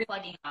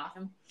 Plugging off.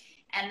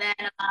 And then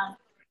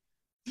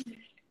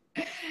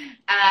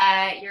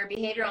your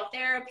behavioral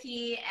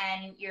therapy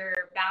and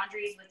your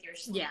boundaries with your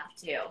sleep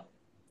too.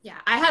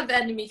 Yeah, I have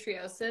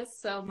endometriosis,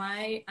 so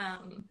my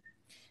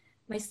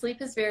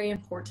sleep is very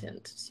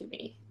important to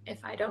me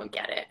if I don't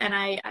get it. And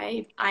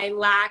I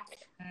lack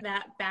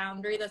that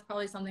boundary. That's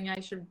probably something I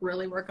should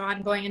really work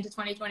on going into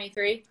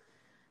 2023.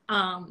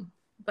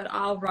 But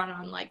I'll run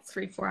on like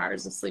 3-4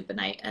 hours of sleep a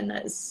night, and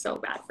that is so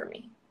bad for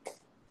me.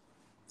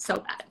 So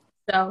bad.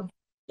 So,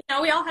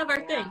 we all have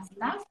our things.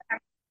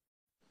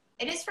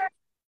 It is for.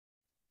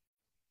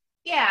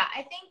 Yeah,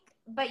 I think.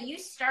 But you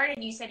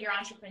said your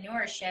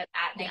entrepreneurship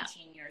at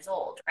 19 years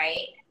old,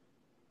 right?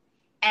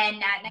 And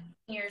at 19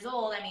 years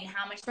old, I mean,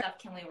 how much stuff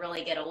can we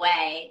really get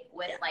away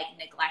with, like,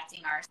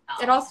 neglecting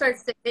ourselves? It all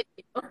starts to hit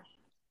you.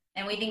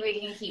 And we think we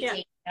can keep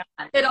taking it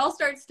on. It all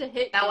starts to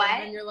hit you,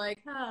 way? and you're like,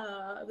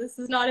 this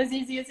is not as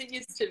easy as it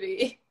used to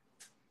be.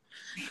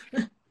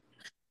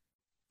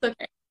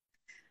 Okay.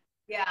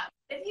 Yeah.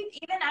 If you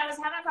even, I was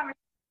having a conversation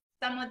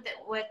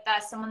with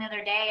someone the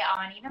other day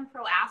on even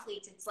pro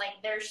athletes. It's like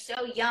they're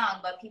so young,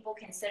 but people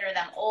consider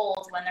them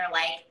old when they're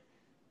like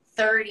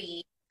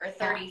 30 or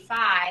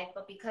 35.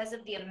 But because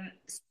of the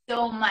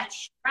so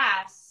much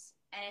stress,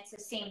 and it's the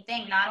same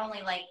thing, not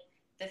only like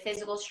the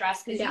physical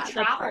stress, because you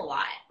travel a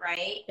lot,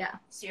 right? Yeah.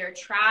 So you're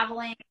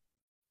traveling,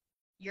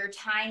 your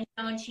time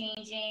zone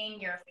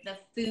changing, the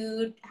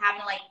food,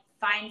 having to like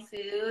find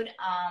food,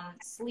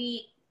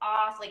 sleep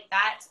off, like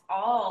that's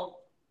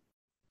all,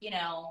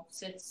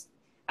 so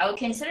I would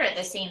consider it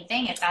the same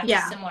thing if that's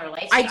a similar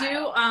lifestyle. I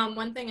do.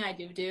 One thing I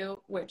do,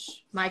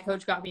 which my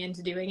coach got me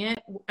into doing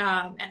it,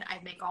 and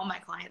I make all my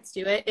clients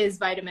do it, is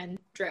vitamin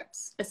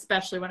drips,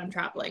 especially when I'm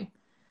traveling.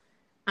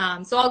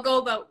 So I'll go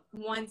about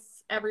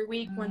once every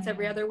week, once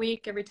every other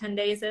week, every 10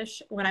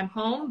 days-ish when I'm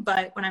home.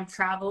 But when I'm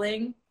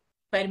traveling,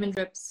 vitamin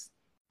drips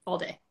all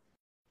day.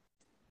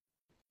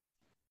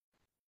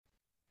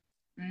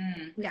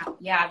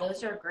 Yeah,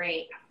 those are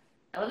great.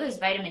 I love those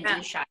vitamin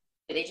D shots.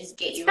 They just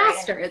get you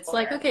faster. It's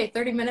like, okay,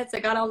 30 minutes. I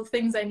got all the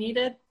things I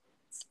needed.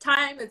 It's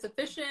time. It's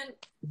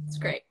efficient. It's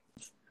great.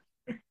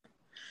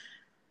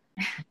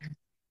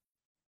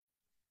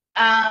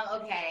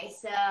 Okay,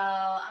 so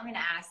I'm going to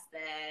ask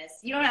this.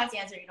 You don't have to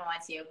answer if you don't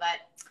want to, but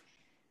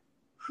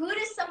who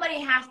does somebody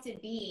have to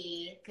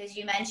be? Because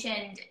you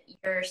mentioned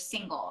you're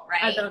single,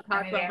 right? I don't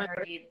talk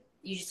about you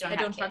just don't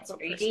have kids.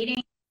 Are you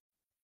dating?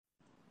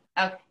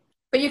 Okay.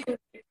 But you can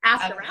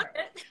ask around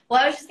it.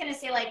 Well, I was just going to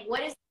say, like,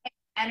 what is...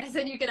 And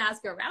then you can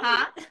ask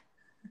around it.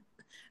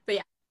 But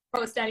yeah,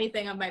 post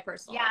anything on my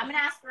personal life. I'm going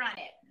to ask around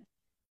it.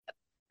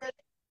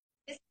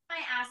 This is my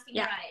asking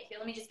around it. Here,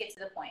 let me just get to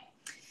the point.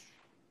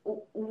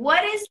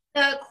 What is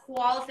the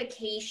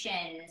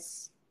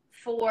qualifications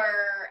for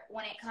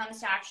when it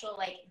comes to actual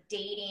like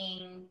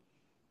dating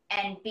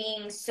and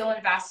being so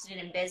invested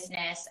in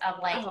business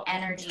of like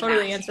energy?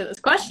 Totally answer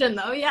this question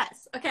though.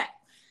 Yes. Okay.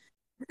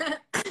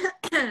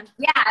 Yeah,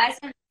 that's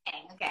what I'm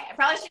saying. Okay, I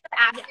probably should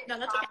have asked it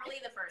properly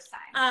the first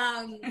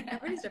time.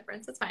 Everybody's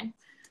different. That's fine.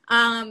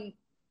 I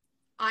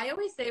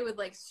always say with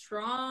like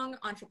strong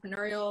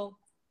entrepreneurial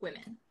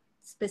women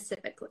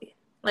specifically,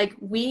 like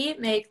we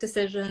make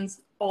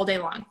decisions all day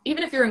long.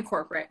 Even if you're in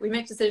corporate, we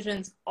make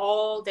decisions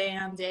all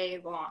damn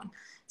day long.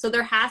 So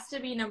there has to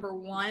be, number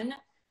one,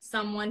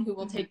 someone who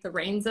will take the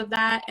reins of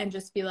that and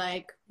just be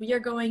like, we are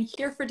going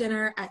here for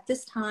dinner at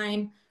this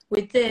time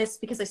with this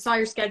because I saw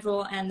your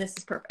schedule and this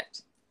is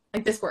perfect.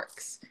 Like this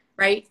works,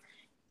 right?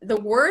 The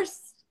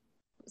worst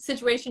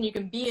situation you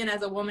can be in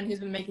as a woman who's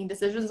been making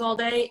decisions all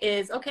day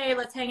is, okay,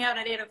 let's hang out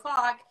at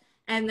 8:00.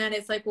 And then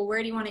it's like, well,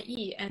 where do you want to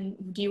eat? And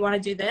do you want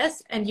to do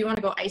this? And do you want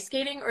to go ice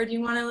skating? Or do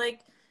you want to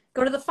like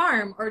go to the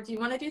farm? Or do you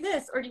want to do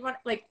this? Or do you want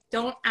like,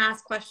 don't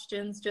ask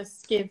questions,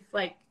 just give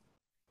like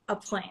a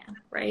plan,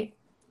 right?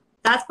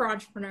 That's for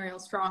entrepreneurial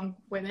strong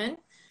women.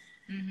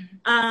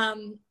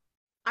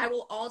 I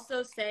will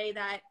also say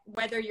that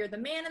whether you're the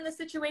man in the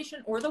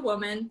situation or the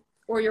woman,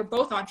 or you're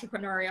both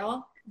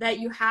entrepreneurial, that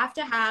you have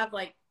to have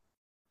like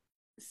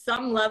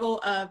some level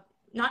of,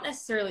 not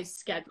necessarily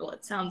schedule,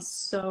 it sounds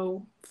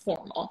so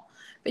formal,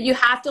 but you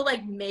have to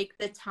like make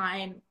the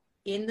time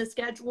in the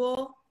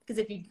schedule, because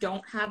if you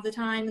don't have the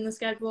time in the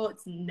schedule,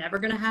 it's never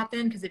going to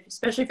happen, because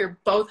especially if you're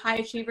both high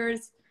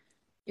achievers,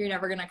 you're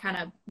never going to kind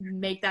of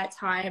make that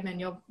time, and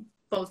you'll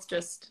both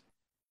just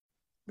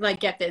like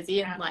get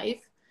busy in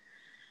life.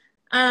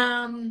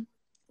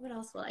 What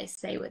else will I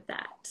say with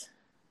that?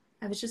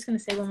 I was just going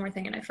to say one more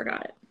thing and I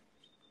forgot it.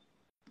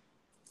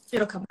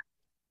 It'll come back.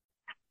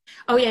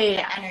 Oh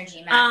yeah.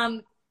 Energy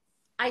match.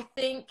 I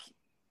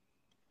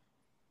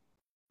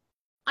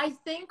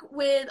think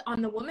with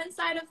on the woman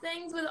side of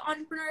things with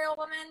entrepreneurial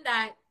women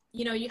that,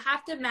 you know, you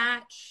have to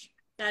match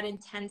that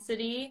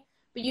intensity,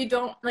 but you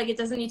don't like, it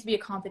doesn't need to be a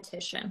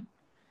competition,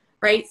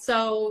 right?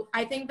 So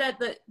I think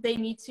that they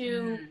need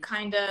to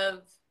kind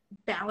of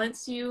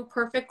balance you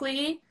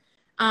perfectly.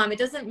 It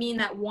doesn't mean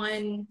that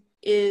one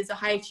is a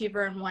high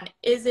achiever and one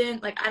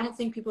isn't. Like, I don't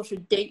think people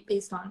should date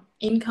based on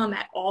income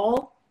at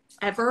all,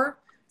 ever.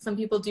 Some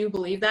people do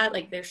believe that,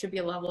 like, there should be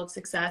a level of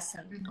success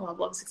and a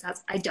level of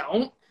success. I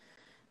don't.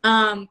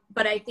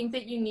 But I think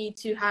that you need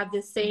to have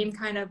the same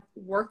kind of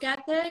work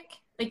ethic.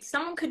 Like,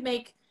 someone could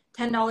make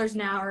 $10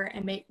 an hour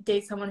and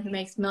date someone who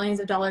makes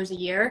millions of dollars a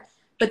year,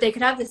 but they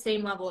could have the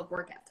same level of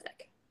work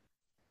ethic.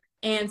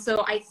 And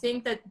so I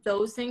think that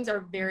those things are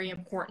very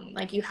important.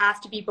 Like, you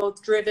have to be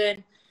both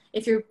driven.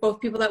 If you're both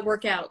people that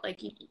work out,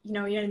 like, you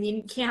know what I mean?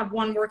 You can't have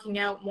one working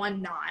out,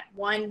 one not.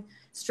 One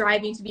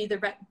striving to be the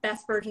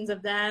best versions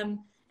of them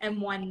and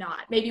one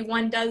not. Maybe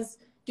one does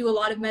do a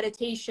lot of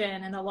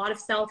meditation and a lot of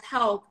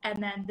self-help,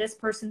 and then this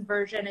person's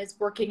version is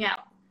working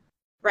out,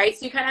 right?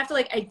 So you kind of have to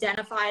like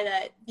identify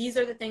that these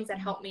are the things that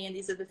help me and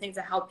these are the things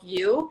that help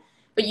you,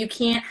 but you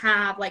can't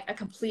have like a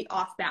complete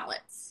off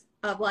balance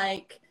of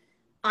like,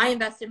 I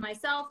invest in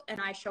myself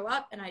and I show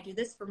up and I do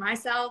this for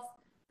myself,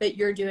 but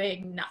you're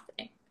doing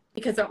nothing,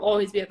 because there'll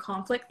always be a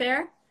conflict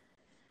there.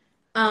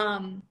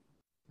 And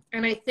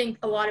I think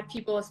a lot of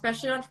people,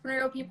 especially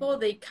entrepreneurial people,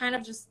 they kind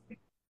of just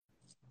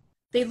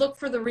they look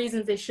for the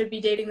reasons they should be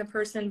dating the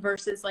person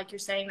versus, like you're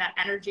saying, that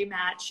energy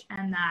match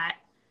and that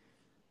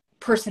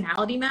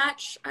personality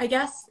match, I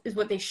guess, is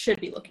what they should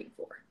be looking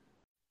for.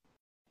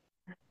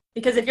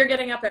 Because if you're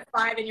getting up at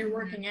 5 and you're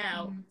working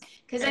out,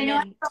 because I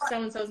know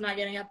so-and-so's not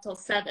getting up till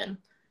 7,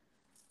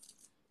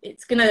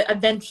 it's going to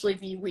eventually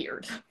be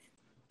weird.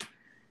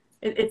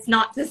 It's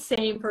not the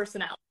same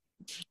personality.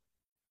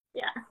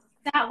 Yeah.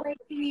 That would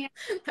be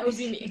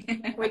me,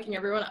 waking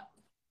everyone up.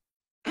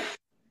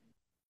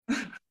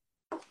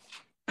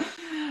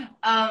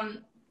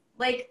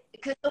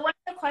 Because one of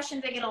the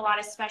questions I get a lot,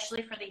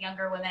 especially for the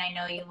younger women, I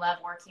know you love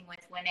working with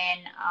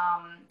women,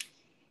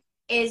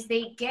 is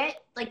they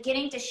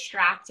getting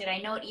distracted. I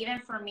know even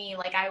for me,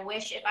 like, I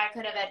wish if I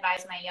could have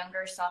advised my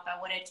younger self,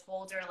 I would have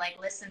told her, like,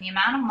 listen, the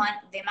amount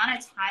of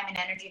time and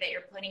energy that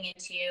you're putting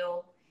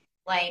into,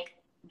 like,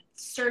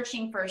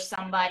 searching for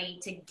somebody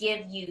to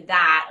give you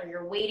that, or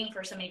you're waiting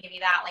for somebody to give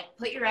you that, like,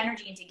 put your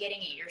energy into getting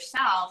it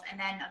yourself, and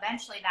then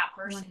eventually that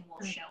person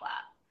will show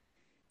up.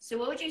 So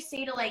what would you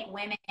say to, like,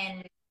 women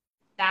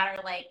that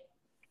are, like,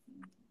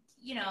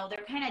 you know,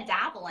 they're kind of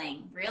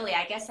dabbling, really?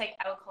 I guess I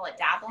would call it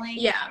dabbling.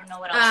 Yeah. I don't know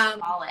what else to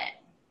call it.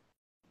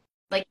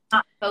 Like,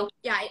 not focused.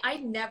 Yeah, I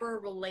never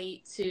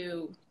relate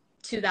to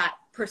that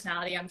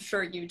personality. I'm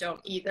sure you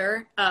don't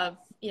either, of,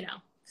 you know,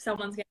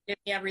 someone's going to give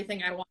me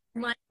everything I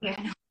want.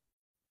 Yeah.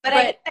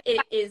 But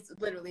it is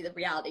literally the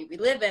reality we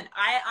live in.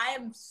 I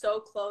am so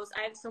close.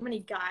 I have so many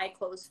guy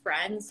close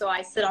friends, so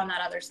I sit on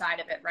that other side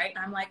of it, right?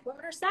 And I'm like,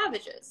 women are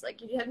savages.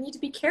 Like, you need to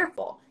be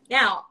careful.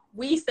 Now,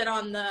 we sit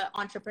on the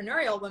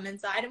entrepreneurial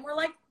women's side, and we're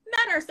like,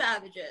 men are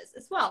savages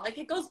as well. Like,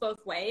 it goes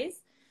both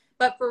ways.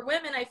 But for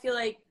women, I feel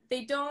like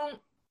they don't...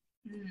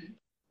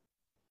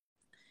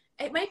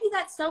 It might be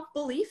that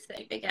self-belief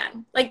thing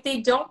again. Like,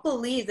 they don't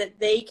believe that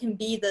they can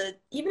be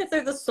even if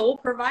they're the sole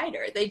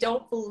provider, they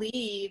don't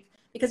believe,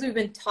 because we've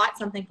been taught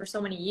something for so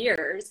many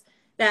years,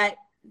 that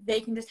they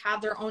can just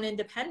have their own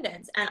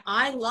independence. And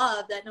I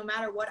love that no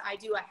matter what I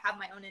do, I have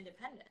my own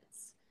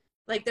independence.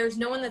 Like, there's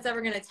no one that's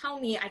ever going to tell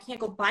me I can't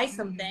go buy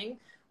something,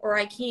 or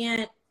I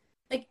can't,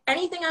 like,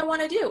 anything I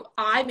want to do.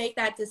 I make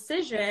that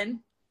decision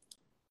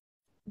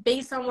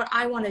based on what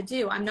I want to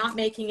do. I'm not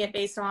making it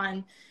based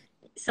on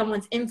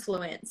someone's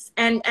influence.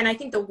 And I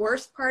think the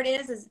worst part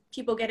is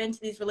people get into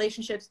these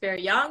relationships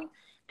very young,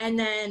 and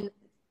then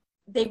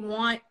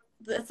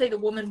let's say the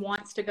woman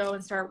wants to go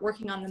and start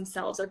working on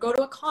themselves, or go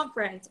to a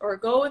conference, or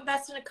go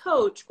invest in a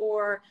coach,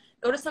 or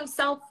go to some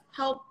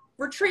self-help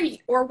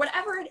retreat, or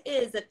whatever it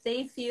is that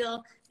they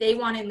feel they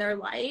want in their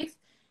life.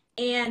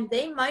 And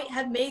they might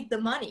have made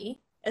the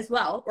money as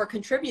well, or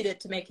contributed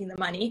to making the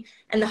money.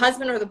 And the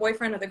husband or the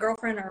boyfriend or the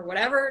girlfriend or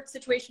whatever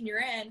situation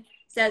you're in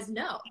says,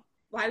 no,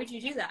 why would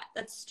you do that?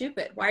 That's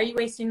stupid. Why are you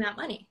wasting that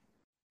money?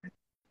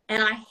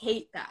 And I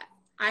hate that.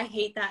 I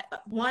hate that.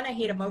 One, I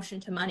hate emotion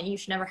to money. You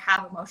should never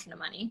have emotion to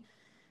money.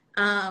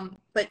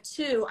 But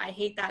two, I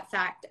hate that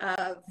fact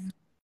of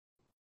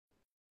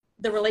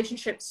the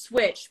relationship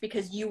switched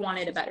because you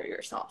wanted to better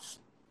yourself.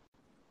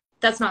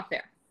 That's not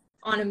fair.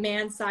 On a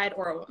man's side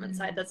or a woman's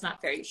side, that's not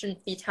fair. You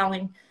shouldn't be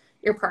telling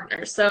your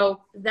partner.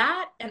 So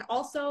that, and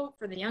also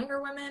for the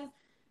younger women,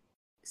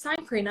 sign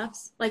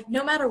prenups. Like,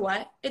 no matter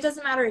what, it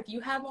doesn't matter if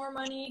you have more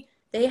money,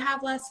 they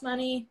have less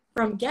money.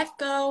 From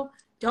get-go,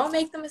 don't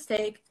make the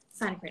mistake,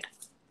 sign a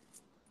prenup.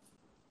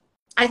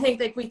 I think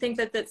that we think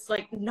that that's,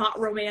 like, not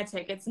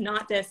romantic. It's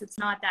not this, it's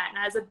not that.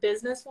 And as a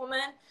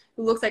businesswoman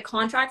who looks at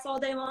contracts all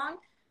day long,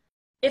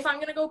 if I'm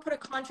going to go put a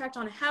contract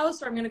on a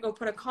house, or I'm going to go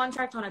put a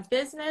contract on a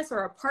business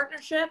or a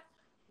partnership,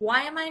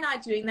 why am I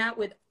not doing that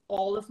with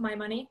all of my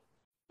money?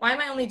 Why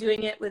am I only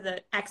doing it with an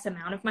X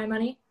amount of my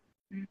money?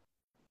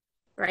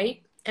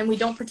 Right? And we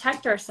don't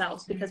protect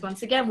ourselves because,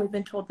 once again, we've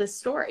been told this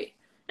story.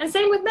 And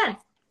same with men,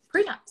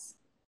 prenups.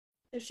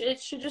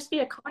 It should just be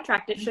a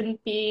contract. It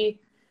shouldn't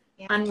be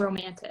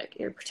unromantic.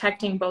 You're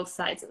protecting both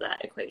sides of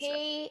that equation.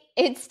 Hey,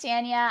 it's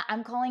Tanya.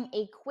 I'm calling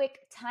a quick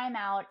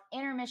timeout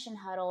intermission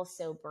huddle,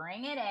 so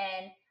bring it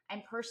in.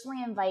 I'm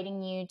personally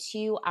inviting you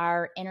to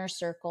our inner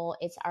circle.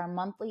 It's our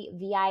monthly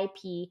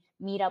VIP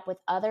meetup with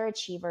other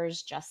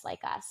achievers just like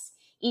us.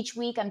 Each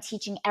week, I'm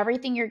teaching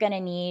everything you're going to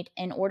need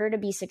in order to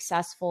be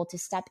successful, to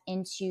step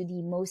into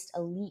the most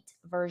elite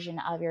version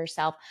of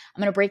yourself. I'm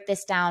going to break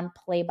this down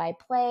play by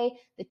play,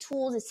 the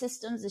tools, the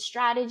systems, the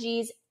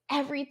strategies,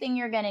 everything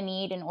you're going to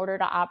need in order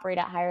to operate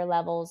at higher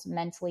levels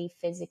mentally,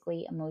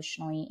 physically,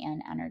 emotionally,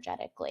 and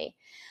energetically.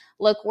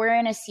 Look, we're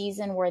in a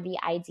season where the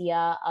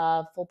idea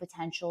of full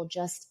potential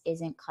just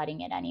isn't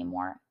cutting it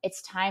anymore.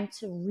 It's time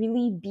to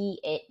really be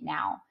it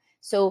now.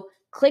 So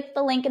click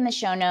the link in the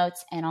show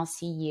notes and I'll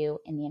see you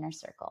in the inner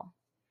circle.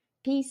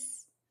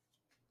 Peace.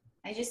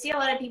 I just see a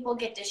lot of people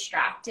get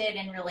distracted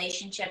in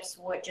relationships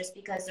just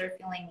because they're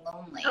feeling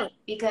lonely.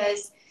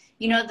 Because,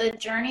 you know, the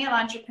journey of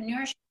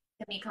entrepreneurship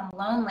can become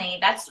lonely.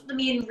 That's the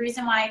main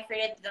reason why I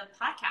created the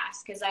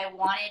podcast, because I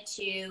wanted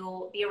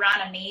to be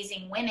around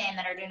amazing women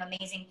that are doing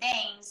amazing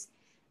things,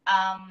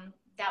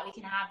 that we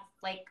can have,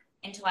 like,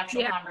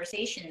 intellectual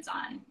conversations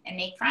on and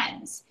make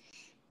friends.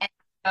 And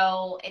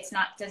So it's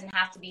not, doesn't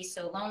have to be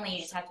so lonely.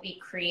 You just have to be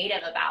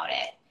creative about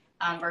it,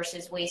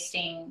 versus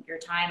wasting your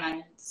time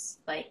on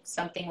like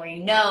something where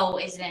you know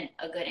isn't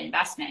a good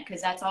investment,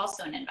 because that's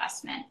also an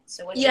investment.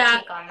 So what's your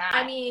take on that?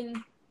 I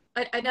mean,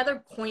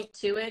 another point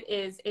to it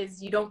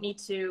is you don't need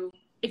to,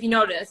 if you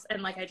notice,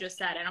 and like I just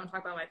said, I don't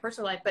talk about my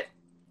personal life, but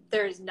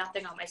there's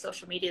nothing on my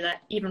social media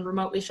that even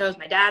remotely shows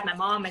my dad, my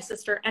mom, my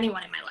sister,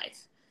 anyone in my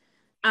life.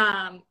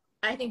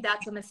 I think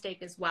that's a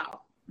mistake as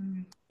well,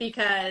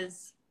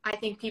 because I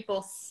think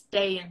people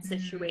stay in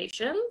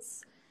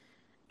situations.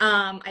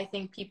 I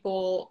think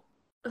people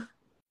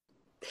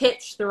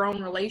pitch their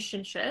own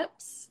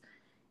relationships,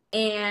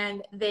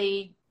 and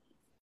they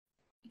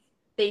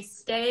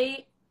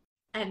stay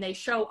and they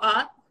show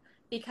up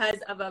because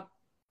of a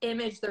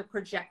image they're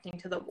projecting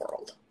to the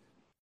world.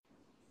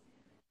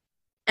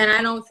 And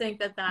I don't think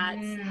that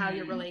that's how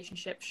your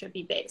relationship should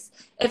be based.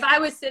 If I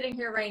was sitting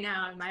here right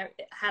now and I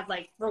had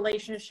like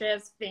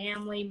relationships,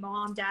 family,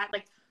 mom, dad,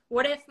 like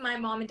what if my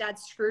mom and dad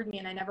screwed me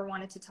and I never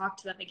wanted to talk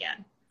to them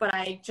again, but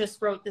I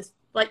just wrote this,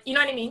 like, you know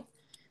what I mean?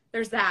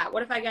 There's that.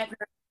 What if I get a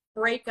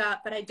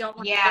breakup, but I don't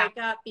want to break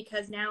up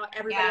because now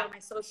everybody on my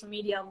social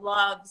media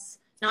loves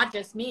not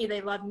just me,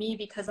 they love me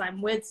because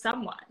I'm with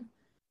someone,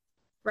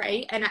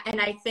 right? And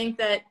I think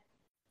that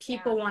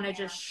people want to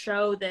just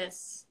show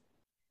this,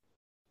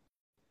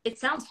 it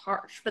sounds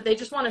harsh, but they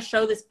just want to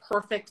show this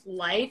perfect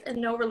life, and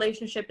no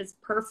relationship is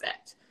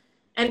perfect.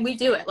 And we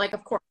do it. Like,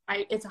 of course,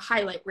 it's a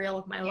highlight reel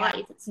of my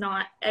life. It's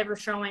not ever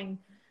showing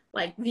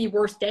like the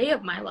worst day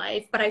of my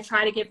life, but I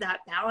try to give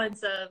that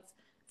balance of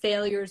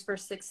failures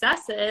versus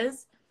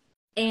successes.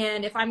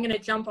 And if I'm going to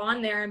jump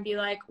on there and be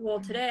like, well,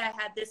 today I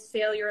had this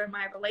failure in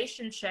my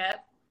relationship,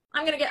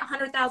 I'm going to get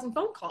 100,000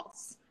 phone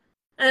calls.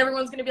 And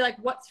everyone's going to be like,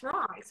 what's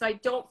wrong? So I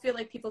don't feel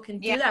like people can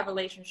do that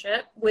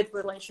relationship with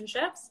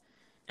relationships.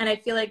 And I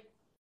feel like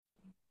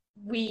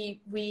we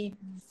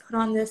put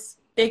on this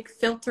big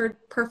filtered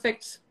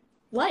perfect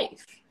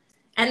life,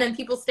 and then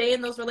people stay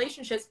in those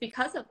relationships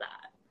because of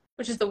that,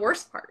 which is the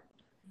worst part.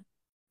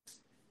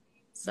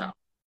 So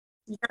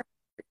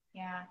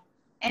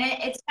and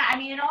it's, I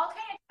mean, it all kind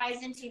of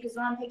ties into, because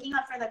what I'm picking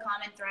up for the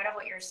common thread of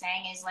what you're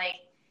saying is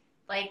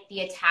like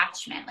the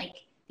attachment, like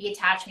the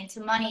attachment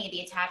to money,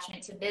 the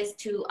attachment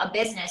to a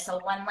business, so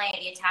one way,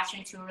 the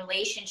attachment to a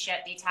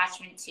relationship, the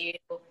attachment to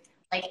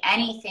like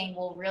anything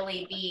will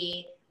really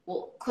be,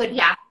 could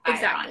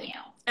backfire on you.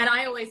 And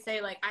I always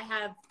say, like, I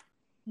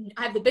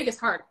have the biggest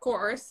heart, of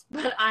course,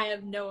 but I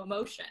have no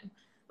emotion.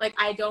 Like,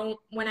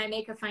 when I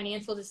make a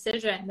financial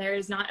decision, there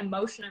is not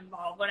emotion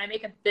involved. When I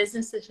make a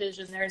business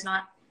decision, there is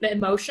not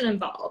emotion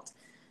involved,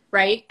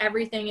 right?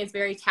 Everything is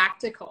very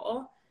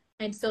tactical.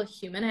 I'm still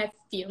human. I have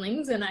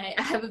feelings, and I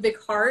have a big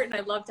heart, and I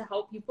love to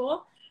help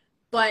people,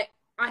 but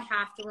I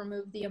have to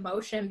remove the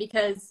emotion,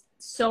 because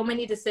so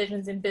many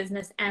decisions in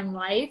business and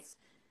life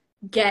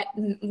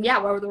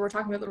whether we're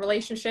talking about the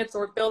relationships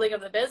or building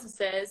of the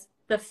businesses,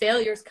 the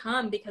failures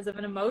come because of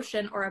an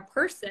emotion or a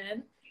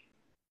person.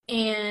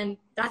 And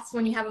that's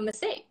when you have a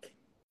mistake.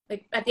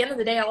 Like, at the end of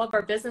the day, all of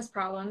our business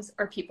problems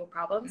are people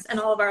problems, and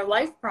all of our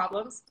life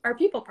problems are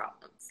people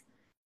problems.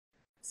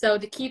 So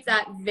to keep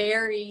that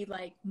very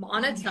like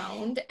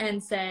monotoned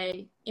and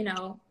say, you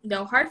know,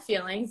 no hard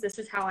feelings, this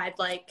is how I'd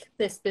like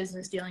this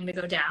business dealing to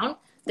go down,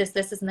 this,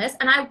 and this.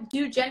 And I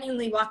do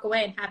genuinely walk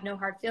away and have no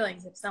hard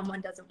feelings if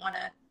someone doesn't want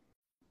to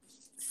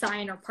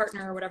sign or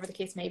partner or whatever the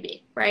case may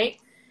be, right?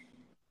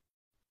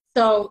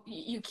 So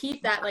you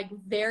keep that like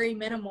very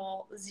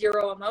minimal,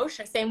 zero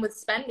emotion. Same with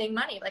spending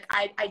money. Like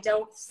I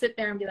don't sit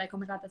there and be like, oh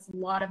my God, that's a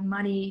lot of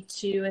money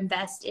to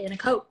invest in a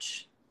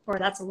coach, or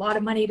that's a lot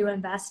of money to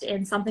invest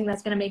in something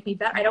that's going to make me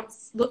better. I don't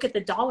look at the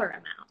dollar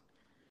amount.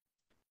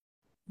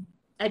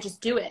 I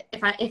just do it.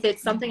 If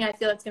it's something I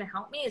feel that's going to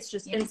help me, it's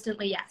just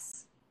instantly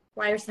yes.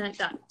 Wire sent,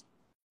 done.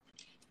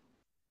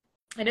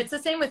 And it's the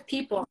same with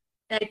people.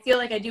 I feel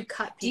like I do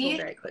cut people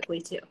very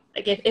quickly too.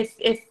 Like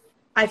if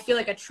I feel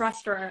like a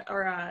trust or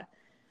a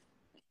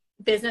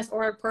business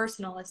or a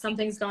personal, if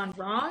something's gone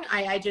wrong,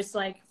 I just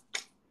like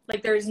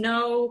there's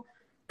no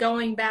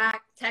going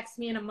back, text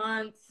me in a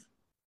month,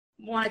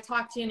 want to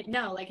talk to you.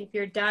 No, like if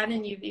you're done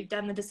and you've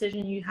done the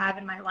decision you have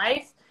in my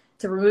life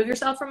to remove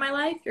yourself from my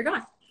life, you're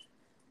gone.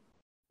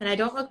 And I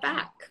don't look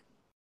back.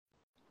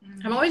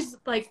 I'm always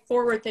like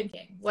forward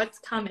thinking, what's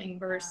coming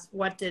versus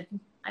what did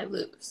I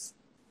lose?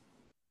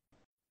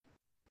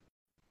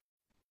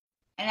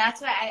 And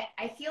that's why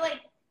I feel like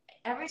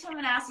every time I'm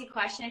going to ask you a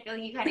question, I feel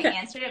like you kind of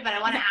answered it, but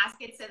I want to ask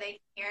it so they can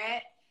hear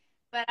it.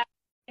 But I'm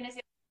going to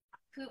say,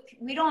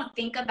 we don't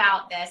think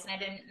about this, and I've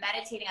been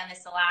meditating on this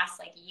the last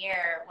like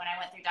year when I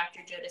went through Dr.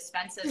 Joe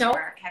Dispenza's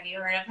work. Have you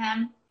heard of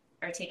him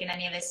or taken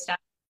any of his stuff?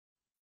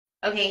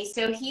 Okay,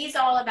 so he's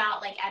all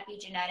about like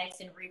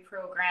epigenetics and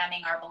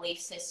reprogramming our belief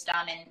system,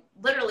 and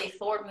literally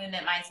forward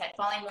movement mindset,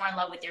 falling more in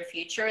love with your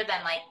future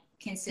than like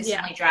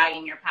consistently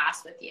dragging your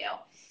past with you.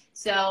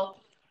 So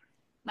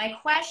my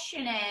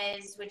question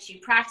is, which you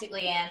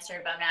practically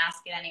answered, but I'm going to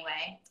ask it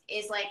anyway,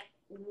 is like,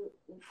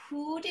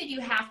 who did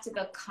you have to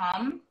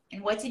become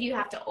and what did you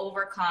have to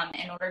overcome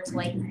in order to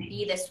like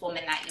be this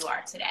woman that you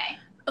are today?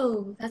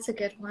 Oh, that's a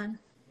good one.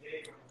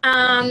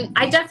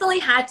 I definitely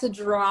had to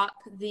drop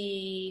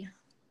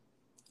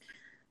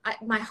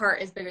my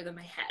heart is bigger than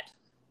my head.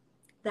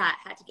 That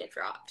had to get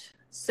dropped.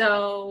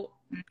 So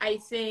I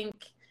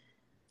think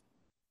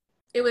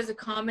it was a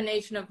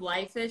combination of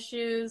life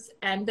issues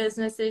and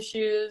business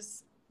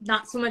issues.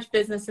 Not so much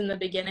business in the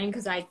beginning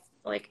because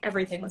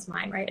everything was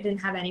mine, right? I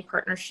didn't have any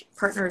partners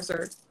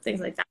or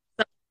things like that.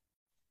 So,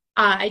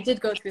 I did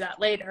go through that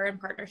later in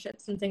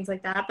partnerships and things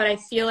like that. But I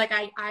feel like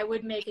I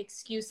would make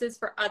excuses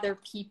for other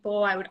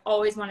people. I would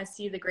always want to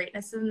see the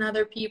greatness in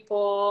other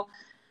people.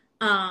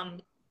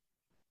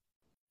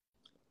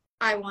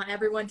 I want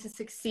everyone to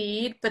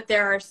succeed, but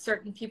there are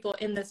certain people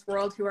in this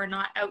world who are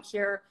not out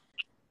here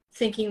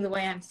thinking the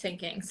way I'm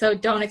thinking. So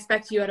don't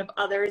expect you out of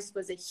others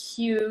was a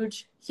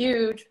huge,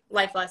 huge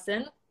life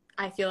lesson.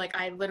 I feel like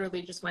I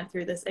literally just went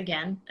through this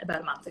again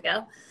about a month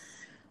ago.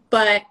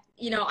 But,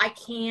 I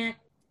can't,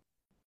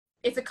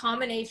 it's a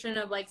combination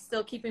of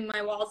still keeping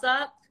my walls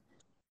up,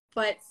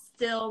 but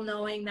still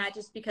knowing that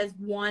just because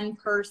one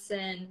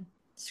person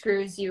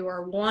screws you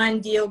or one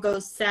deal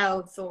goes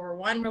south or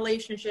one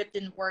relationship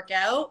didn't work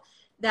out,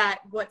 that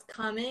what's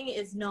coming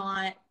is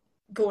not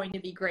going to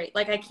be great.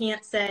 I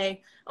can't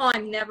say, oh,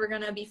 I'm never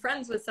going to be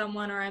friends with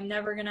someone, or I'm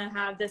never going to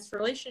have this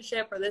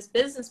relationship or this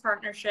business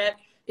partnership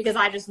because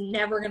I just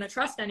never going to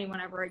trust anyone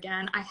ever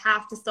again. I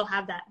have to still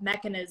have that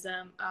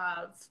mechanism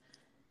of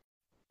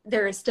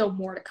there is still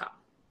more to come,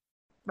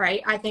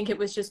 right? I think it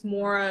was just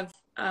more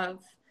of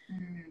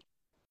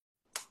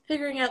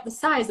figuring out the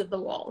size of the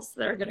walls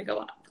that are going to go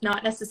up,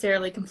 not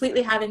necessarily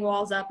completely having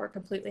walls up or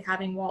completely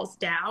having walls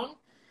down.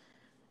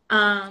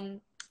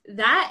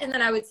 That, and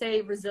then I would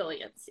say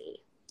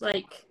resiliency.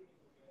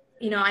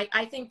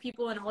 I think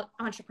people in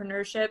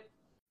entrepreneurship,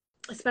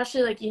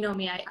 especially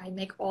me, I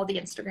make all the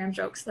Instagram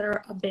jokes that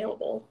are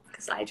available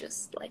because I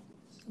just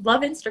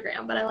love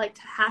Instagram, but I like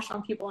to hash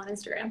on people on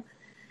Instagram.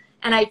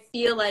 And I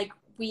feel like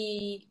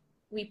we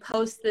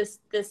post this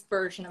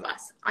version of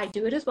us. I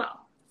do it as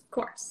well, of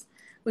course.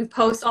 We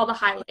post all the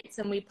highlights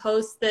and we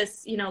post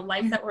this,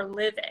 life that we're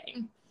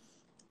living.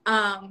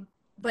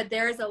 But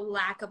there is a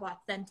lack of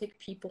authentic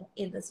people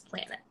in this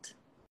planet.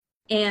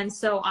 And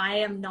so I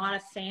am not a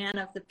fan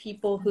of the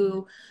people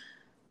who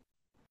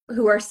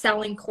are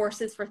selling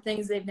courses for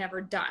things they've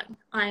never done.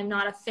 I'm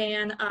not a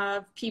fan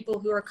of people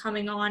who are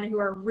coming on who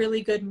are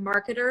really good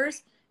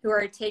marketers, who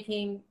are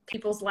taking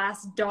people's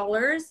last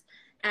dollars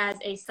as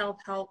a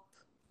self-help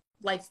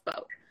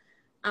lifeboat.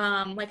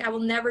 I will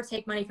never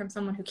take money from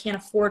someone who can't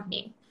afford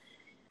me.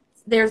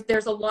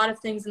 There's a lot of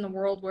things in the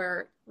world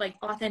where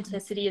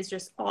authenticity is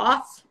just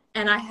off,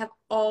 and I have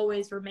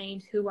always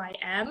remained who I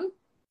am,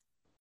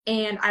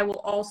 and I will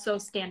also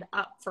stand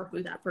up for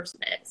who that person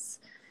is.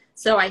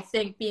 So I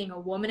think being a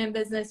woman in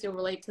business, you'll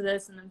relate to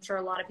this, and I'm sure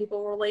a lot of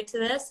people will relate to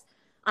this.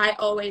 I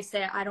always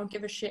say, I don't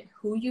give a shit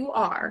who you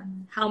are,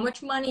 how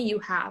much money you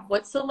have,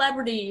 what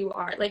celebrity you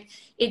are.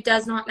 It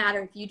does not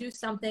matter. If you do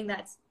something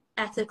that's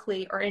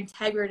ethically or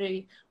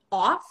integrity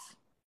off,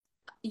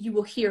 you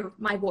will hear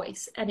my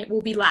voice and it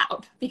will be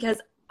loud, because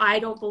I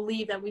don't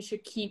believe that we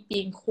should keep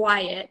being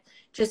quiet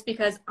just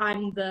because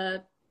I'm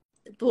the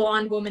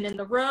blonde woman in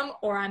the room,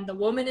 or I'm the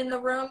woman in the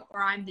room,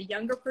 or I'm the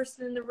younger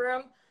person in the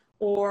room,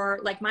 or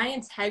my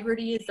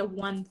integrity is the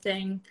one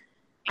thing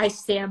I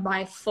stand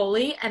by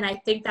fully. And I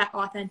think that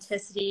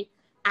authenticity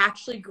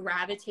actually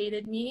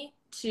gravitated me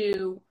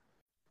to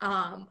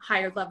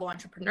higher level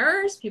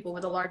entrepreneurs, people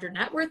with a larger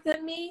net worth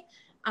than me.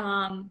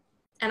 And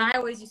I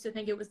always used to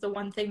think it was the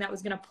one thing that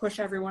was going to push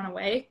everyone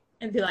away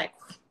and be like,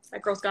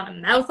 that girl's got a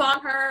mouth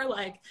on her.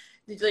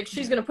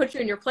 She's going to put you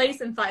in your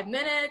place in 5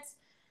 minutes.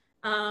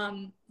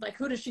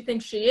 Who does she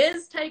think she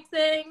is type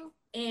thing.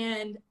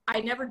 And I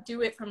never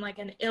do it from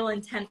an ill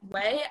intent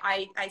way.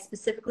 I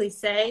specifically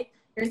say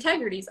your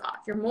integrity's off,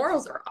 your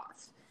morals are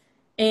off.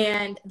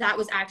 And that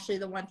was actually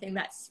the one thing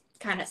that's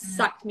kind of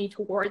sucked me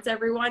towards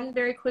everyone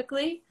very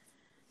quickly.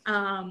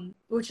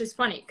 Which is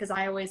funny because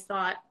I always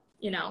thought,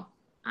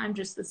 I'm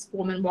just this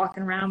woman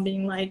walking around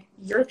being like,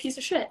 you're a piece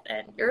of shit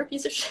and you're a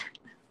piece of shit.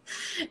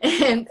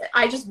 And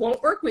I just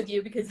won't work with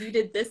you because you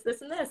did this,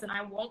 this, and this, and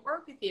I won't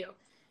work with you.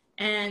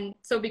 And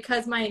so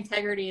because my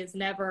integrity is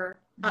never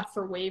up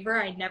for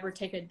waiver, I never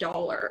take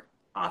 $1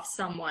 off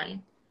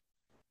someone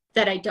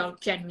that I don't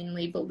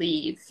genuinely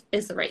believe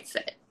is the right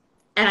fit.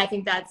 And I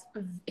think that's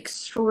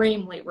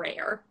extremely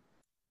rare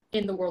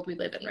in the world we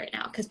live in right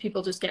now, because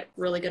people just get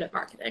really good at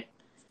marketing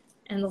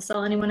and they'll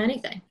sell anyone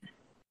anything.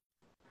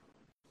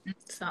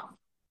 So.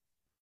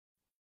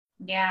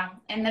 Yeah.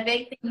 And the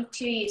big thing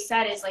too, you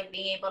said, is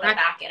being able to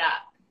back it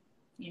up.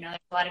 There's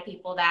a lot of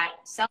people that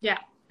sell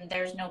and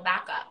there's no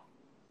backup.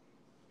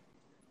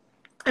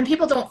 And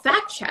people don't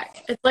fact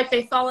check. It's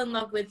they fall in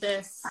love with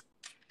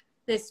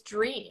this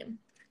dream.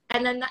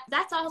 And then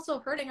that's also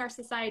hurting our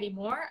society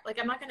more.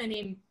 I'm not going to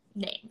name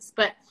names,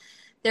 but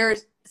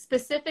there's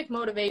specific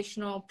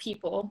motivational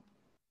people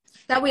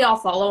that we all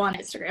follow on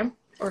Instagram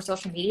or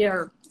social media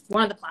or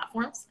one of the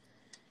platforms.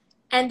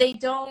 And they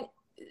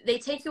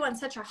take you on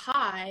such a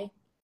high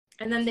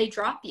and then they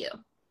drop you.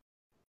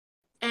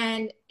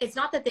 And it's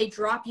not that they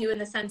drop you in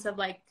the sense of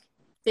like,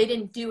 they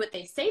didn't do what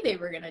they say they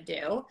were going to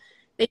do.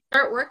 They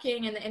start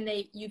working and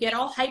you get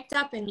all hyped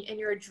up and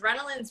your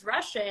adrenaline's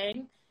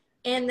rushing,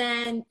 and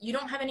then you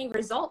don't have any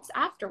results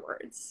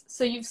afterwards.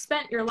 So you've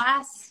spent your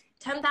last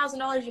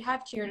 $10,000 you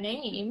have to your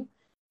name,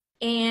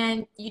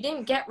 and you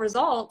didn't get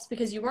results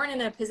because you weren't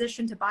in a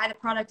position to buy the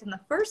product in the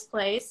first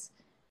place.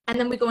 And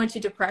then we go into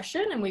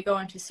depression and we go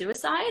into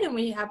suicide and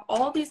we have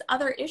all these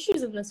other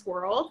issues in this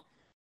world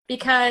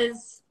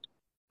because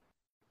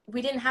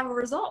we didn't have a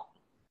result.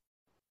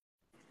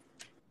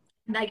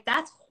 Like,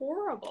 that's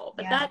horrible.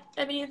 But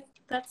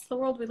that's the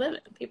world we live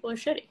in. People are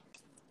shitty.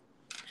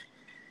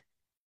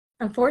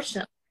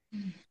 Unfortunately.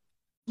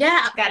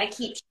 Yeah. Got to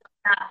keep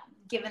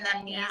giving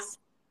them these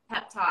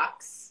pep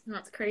talks.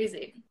 That's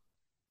crazy.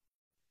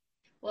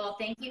 Well,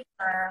 thank you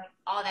for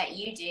all that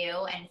you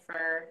do and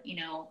for,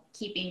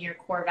 keeping your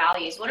core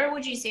values. What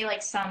would you say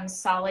like some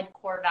solid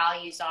core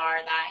values are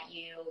that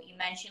you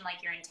mentioned,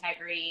 like your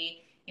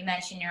integrity, you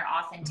mentioned your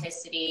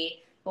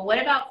authenticity, but what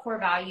about core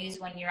values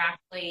when you're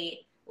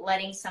actually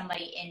letting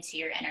somebody into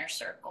your inner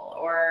circle,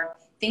 or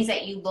things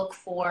that you look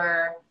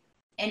for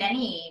in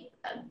any,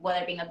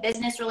 whether it being a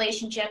business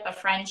relationship, a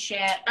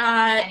friendship,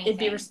 anything? It'd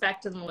be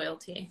respect and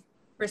loyalty.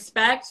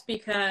 Respect,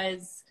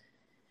 because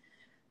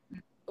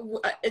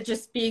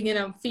just being in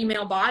a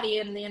female body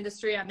in the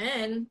industry I'm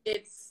in,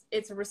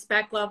 it's a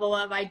respect level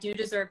of, I do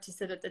deserve to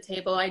sit at the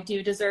table. I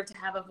do deserve to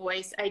have a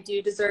voice. I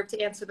do deserve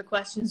to answer the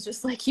questions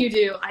just like you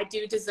do. I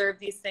do deserve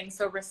these things.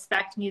 So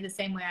respect me the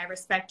same way I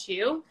respect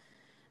you.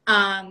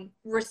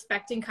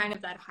 Respecting kind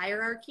of that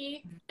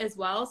hierarchy as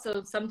well.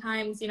 So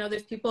sometimes,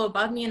 there's people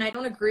above me and I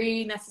don't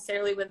agree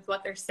necessarily with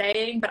what they're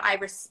saying, but I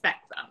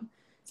respect them.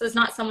 So it's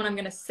not someone I'm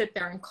going to sit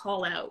there and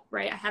call out,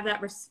 right? I have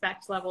that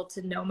respect level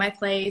to know my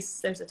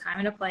place. There's a time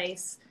and a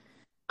place.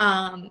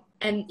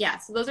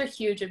 So those are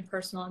huge in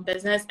personal and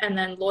business. And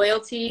then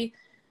loyalty,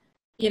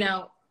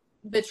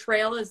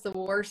 betrayal is the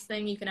worst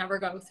thing you can ever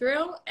go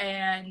through.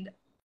 And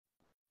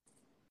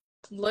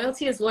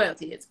loyalty is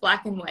loyalty. It's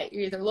black and white.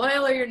 You're either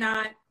loyal or you're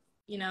not.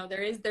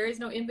 There is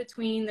no in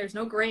between. There's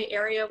no gray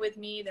area with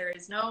me. There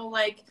is no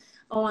like,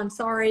 oh, I'm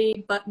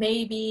sorry, but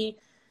maybe,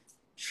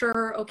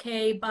 sure,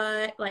 okay,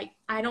 but like,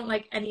 I don't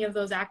like any of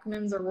those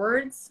acronyms or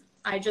words.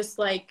 I just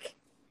like,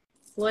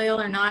 loyal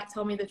or not,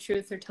 tell me the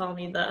truth or tell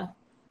me the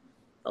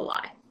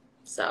lie.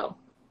 So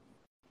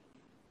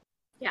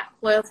yeah,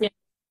 loyalty.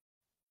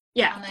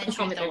 Yeah, and then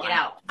tell me the lie.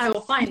 Out. I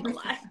will find the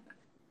lie.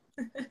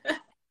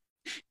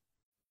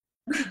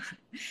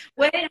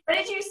 What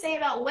did you say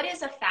about what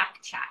is a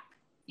fact check?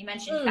 You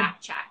mentioned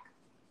fact check.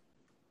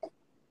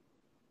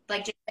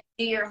 Like, just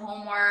do your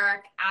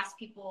homework, ask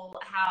people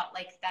how,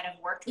 like, that have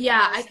worked with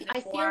I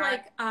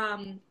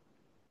feel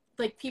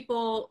like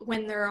people,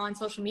 when they're on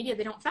social media,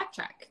 they don't fact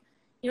check.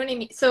 You know what I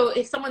mean? So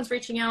if someone's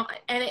reaching out,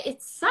 and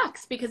it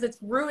sucks because it's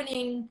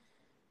ruining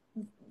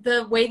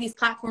the way these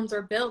platforms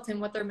are built and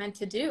what they're meant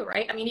to do,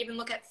 right? I mean, even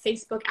look at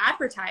Facebook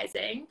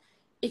advertising.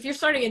 If you're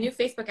starting a new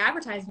Facebook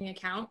advertising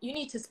account, you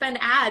need to spend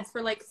ads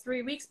for like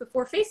 3 weeks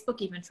before Facebook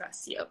even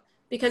trusts you,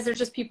 because there's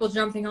just people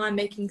jumping on,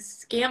 making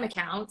scam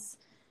accounts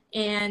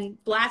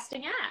and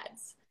blasting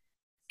ads.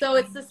 So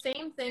it's the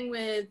same thing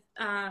with,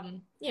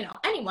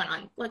 anyone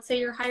on, let's say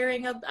you're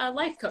hiring a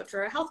life coach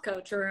or a health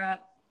coach or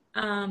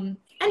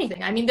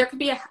anything. I mean, there could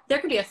be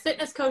a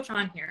fitness coach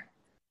on here,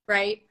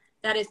 right?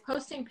 That is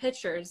posting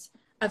pictures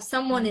of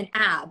someone in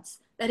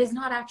abs that is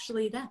not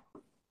actually them,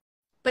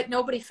 but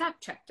nobody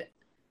fact checked it,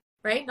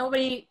 right?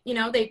 Nobody,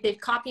 they've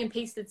copy and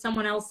pasted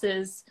someone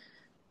else's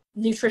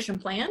nutrition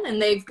plan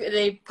and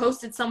they've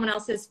posted someone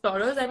else's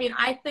photos. I mean,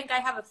 I think I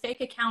have a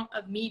fake account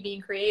of me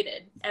being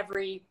created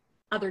every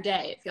other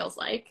day, it feels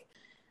like.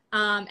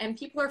 And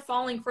people are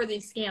falling for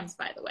these scams,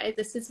 by the way.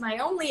 This is my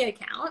only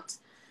account.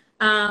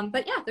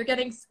 But yeah, they're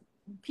getting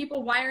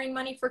people wiring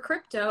money for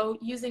crypto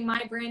using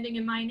my branding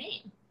and my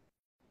name.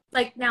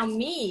 Like, now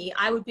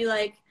I would be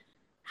like,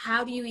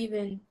 how do you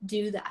even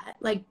do that?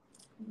 Like,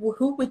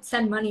 who would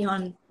send money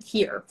on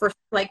here for,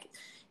 like,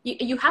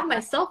 you have my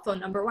cell phone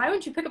number. Why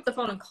wouldn't you pick up the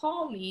phone and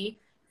call me?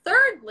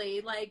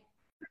 Thirdly, like,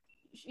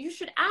 you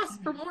should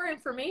ask for more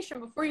information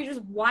before you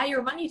just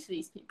wire money to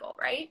these people,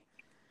 right?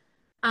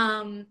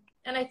 And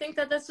I think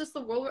that's just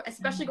the world,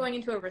 especially going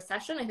into a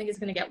recession. I think it's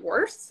going to get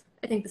worse.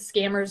 I think the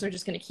scammers are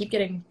just going to keep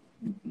getting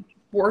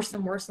worse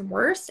and worse and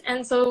worse.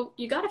 And so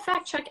you got to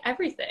fact check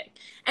everything.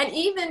 And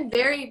even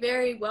very,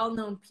 very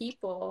well-known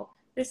people,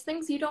 there's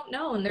things you don't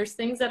know. And there's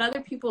things that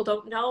other people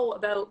don't know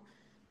about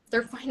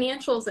their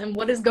financials and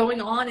what is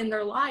going on in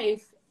their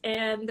life,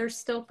 and they're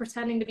still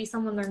pretending to be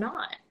someone they're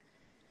not.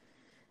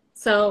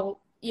 So,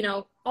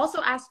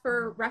 also ask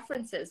for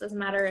references. Doesn't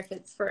matter if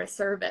it's for a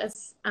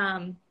service.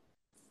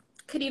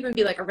 Could even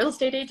be like a real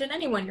estate agent,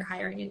 anyone you're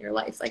hiring in your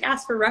life. Like,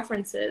 ask for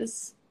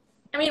references.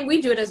 I mean,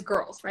 we do it as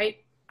girls, right?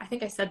 I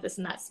think I said this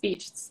in that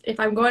speech. If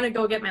I'm going to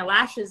go get my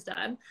lashes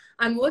done,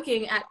 I'm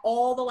looking at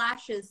all the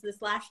lashes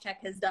this lash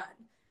tech has done.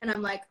 And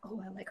I'm like,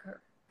 oh, I like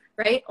her,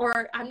 right?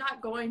 Or I'm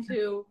not going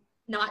to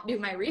not do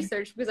my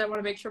research because I want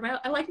to make sure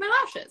I like my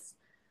lashes.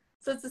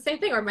 So it's the same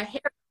thing. Or my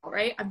hair,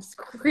 right? I'm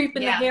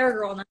creeping the hair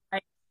girl, and I'm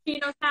like, she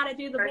knows how to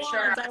do the blondes.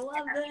 Sure. I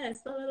love this.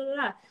 Blah, blah, blah,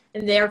 blah.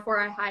 And therefore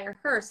I hire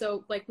her.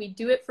 So like we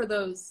do it for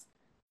those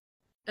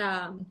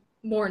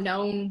more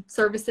known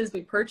services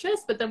we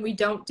purchase, but then we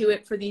don't do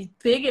it for these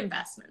big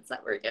investments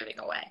that we're giving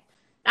away.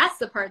 That's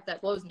the part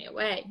that blows me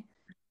away.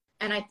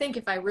 And I think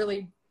if I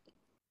really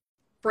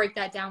break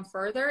that down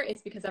further,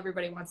 it's because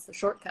everybody wants the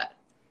shortcut.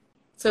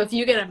 So if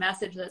you get a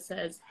message that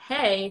says,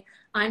 hey,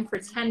 I'm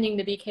pretending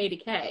to be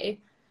KDK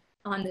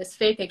on this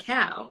fake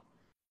account,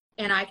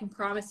 and I can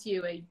promise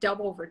you a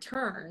double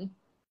return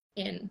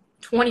in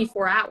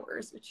 24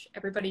 hours, which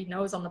everybody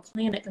knows on the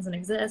planet doesn't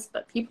exist,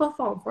 but people have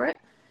fallen for it.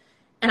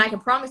 And I can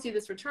promise you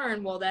this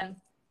return, well then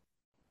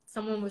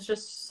someone was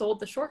just sold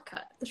the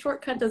shortcut. The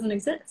shortcut doesn't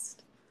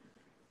exist.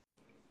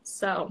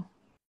 So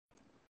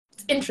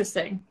it's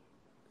interesting.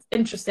 It's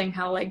interesting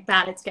how like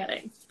bad it's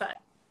getting, but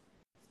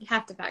you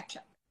have to fact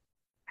check.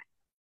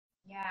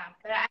 Yeah,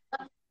 but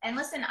and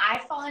listen, I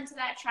fall into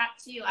that trap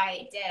too.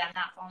 I did. I'm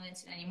not falling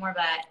into it anymore,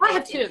 but I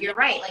have too. You're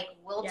right. Like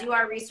we'll do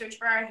our research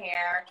for our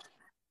hair,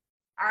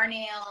 our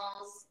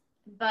nails,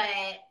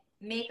 but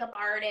makeup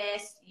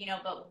artists, you know,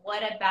 but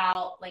what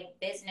about like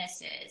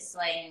businesses?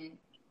 Like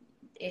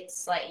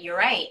it's like, you're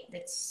right.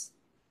 It's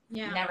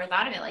never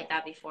thought of it like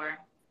that before.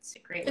 It's a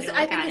great way to look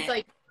at it. I think it's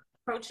like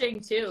coaching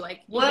too.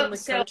 Like even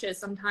with coaches,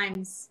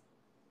 sometimes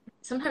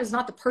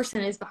not the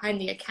person is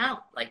behind the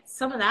account. Like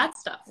some of that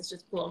stuff has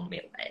just blown me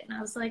away. And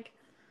I was like,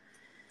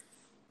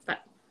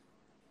 but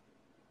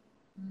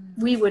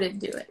we wouldn't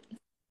do it.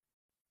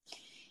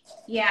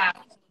 Yeah.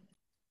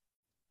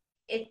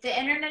 The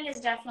internet is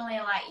definitely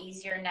a lot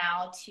easier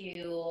now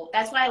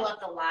that's why I love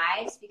the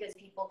lives, because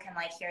people can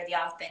like hear the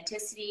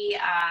authenticity.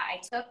 I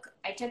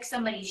took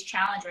somebody's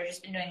challenge. We've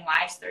just been doing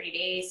lives 30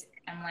 days.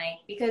 I'm like,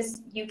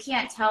 because you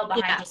can't tell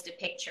behind just a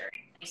picture.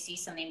 You see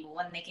something, but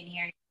when they can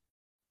hear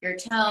your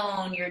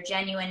tone, your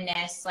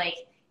genuineness,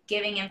 like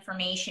giving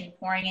information,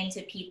 pouring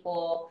into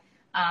people.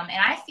 And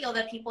I feel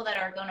that people that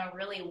are going to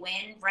really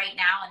win right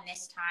now in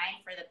this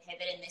time for the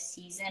pivot in this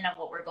season of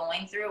what we're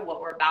going through,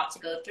 what we're about to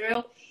go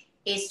through,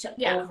 is to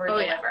over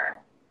deliver.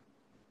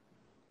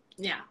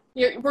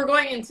 We're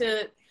going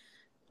into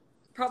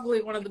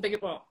probably one of the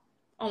biggest,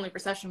 only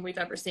recession we've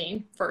ever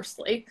seen,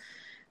 firstly.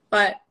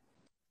 But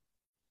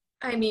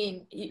I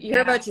mean, you're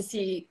about to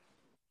see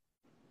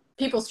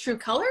people's true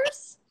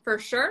colors for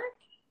sure.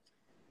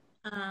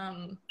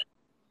 And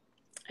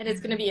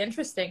it's going to be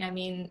interesting. I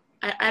mean,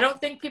 I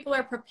don't think people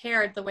are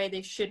prepared the way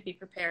they should be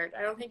prepared.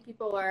 I don't think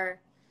people are,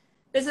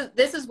 this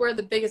is where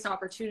the biggest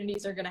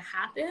opportunities are going to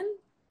happen.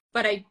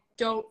 But I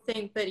don't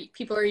think that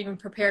people are even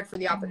prepared for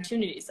the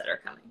opportunities that are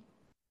coming.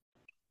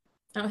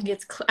 I don't think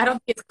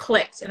it's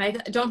clicked. And I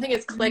don't think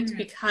it's clicked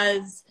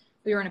because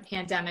we were in a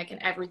pandemic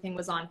and everything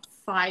was on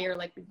fire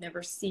like we've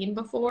never seen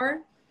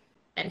before.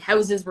 And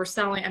houses were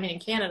selling. I mean, in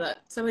Canada,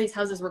 some of these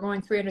houses were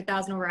going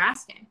 $300,000 over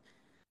asking.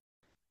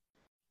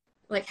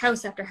 Like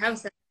house after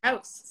house after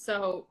house.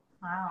 So,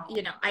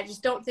 you know, I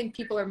just don't think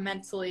people are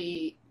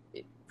mentally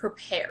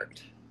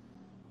prepared.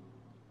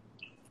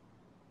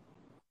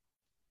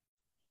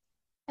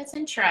 That's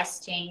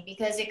interesting,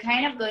 because it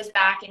kind of goes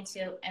back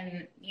into,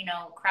 and you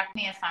know, correct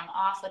me if I'm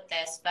off with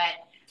this,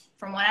 but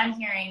from what I'm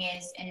hearing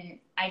is, and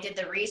I did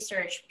the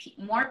research,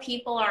 more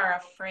people are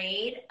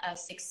afraid of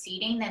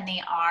succeeding than they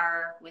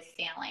are with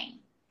failing.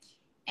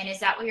 And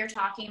is that what you're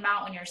talking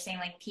about when you're saying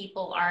like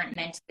people aren't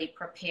mentally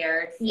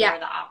prepared for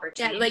the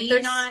opportunities? Yeah,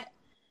 like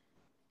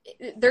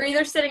they're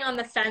either sitting on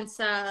the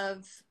fence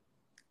of,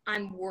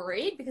 I'm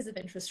worried because of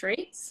interest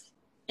rates,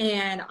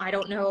 and I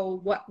don't know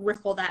what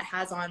ripple that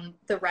has on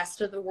the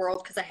rest of the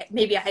world, because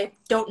I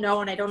don't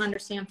know and I don't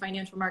understand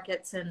financial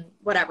markets and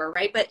whatever,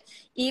 right? But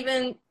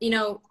even, you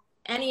know,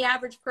 any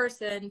average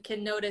person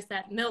can notice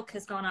that milk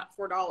has gone up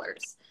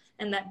 $4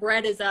 and that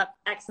bread is up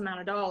X amount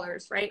of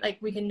dollars, right? Like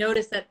we can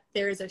notice that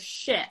there's a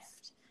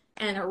shift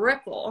and a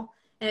ripple,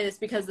 and it's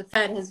because the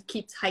Fed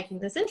keeps hiking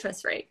this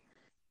interest rate.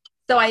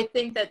 So I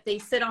think that they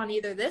sit on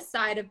either this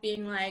side of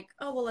being like,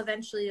 oh, well,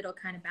 eventually it'll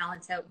kind of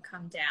balance out and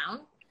come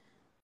down.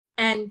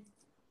 And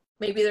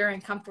maybe they're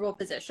in comfortable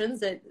positions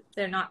that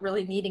they're not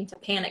really needing to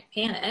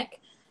panic.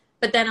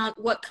 But then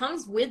what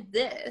comes with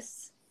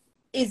this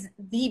is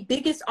the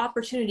biggest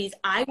opportunities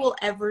I will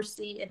ever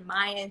see in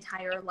my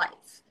entire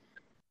life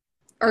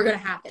are going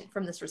to happen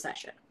from this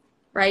recession,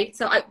 right?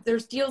 So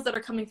there's deals that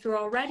are coming through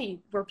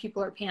already where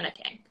people are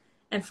panicking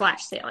and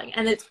flash sailing,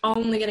 and it's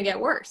only going to get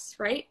worse,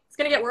 right? It's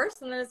going to get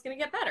worse, and then it's going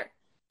to get better.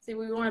 See,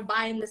 we want to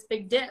buy in this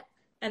big dip,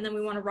 and then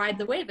we want to ride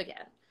the wave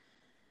again.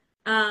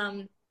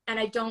 And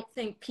I don't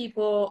think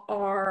people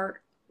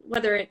are,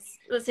 whether it's,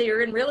 let's say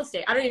you're in real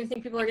estate, I don't even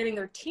think people are getting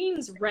their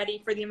teams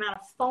ready for the amount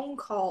of phone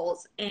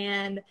calls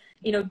and,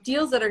 you know,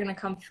 deals that are going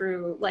to come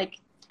through. Like,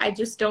 I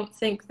just don't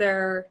think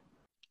they're,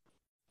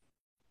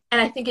 and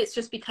I think it's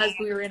just because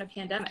we were in a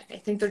pandemic. I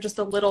think they're just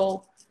a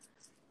little,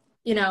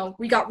 you know,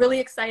 we got really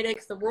excited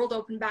because the world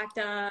opened back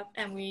up,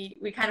 and we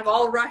kind of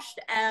all rushed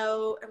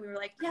out, and we were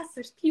like, yes,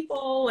 there's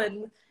people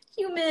and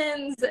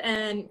humans,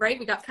 and right,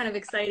 we got kind of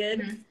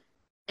excited.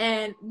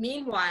 And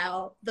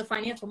meanwhile, the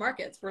financial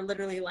markets were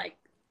literally like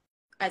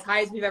as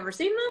high as we've ever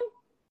seen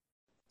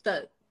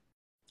them.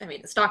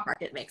 The stock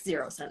market makes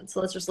 0 sense.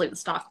 So let's just leave the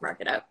stock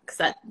market out because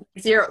that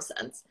makes 0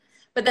 sense.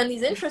 But then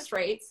these interest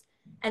rates,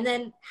 and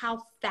then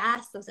how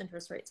fast those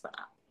interest rates went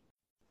up.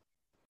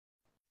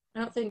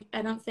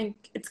 I don't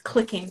think it's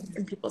clicking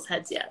in people's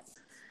heads yet.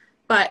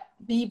 But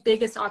the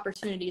biggest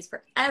opportunities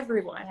for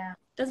everyone,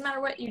 doesn't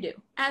matter what you do,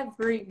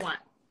 everyone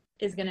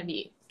is going to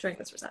be during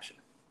this recession.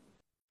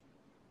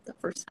 The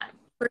first time.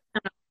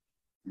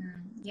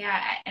 Yeah,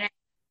 and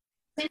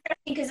it's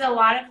interesting because a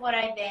lot of what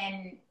I've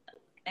been,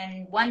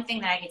 and one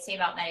thing that I could say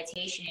about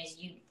meditation is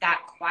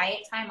that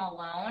quiet time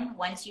alone,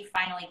 once you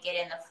finally get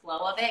in the flow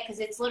of it,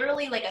 because it's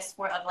literally like a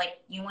sport of like,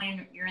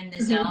 when you're in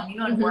the zone,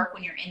 in work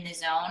when you're in the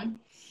zone.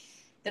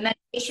 The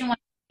meditation, when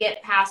you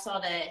get past all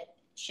the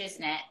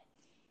shiznit,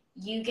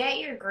 you get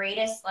your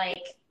greatest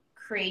like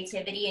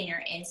creativity and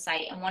your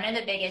insight. And one of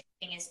the biggest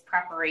thing is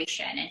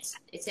preparation.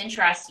 It's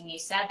interesting you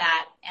said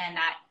that, and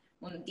that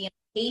when the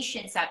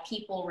patience that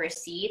people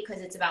receive,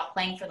 because it's about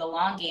playing for the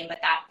long game, but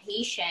that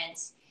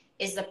patience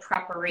is the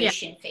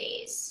preparation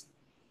phase.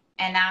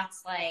 And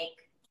that's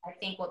like, I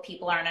think what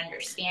people aren't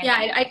understanding.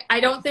 Yeah, I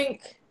don't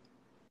think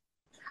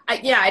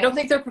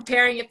they're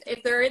preparing.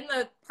 If they're in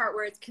the part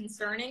where it's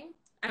concerning,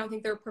 I don't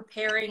think they're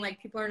preparing.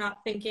 Like, people are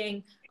not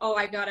thinking, oh,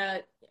 I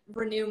gotta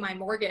renew my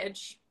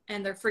mortgage,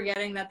 and they're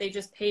forgetting that they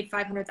just paid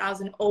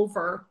 $500,000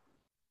 over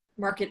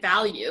market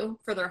value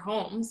for their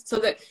homes. So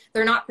that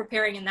they're not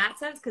preparing in that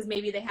sense, because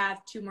maybe they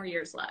have 2 more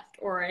years left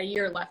or a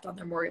year left on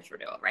their mortgage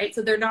renewal, right?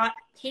 So they're not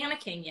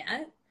panicking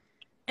yet.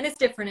 And it's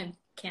different in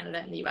Canada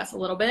and the US a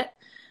little bit.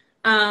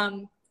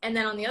 And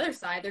then on the other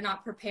side, they're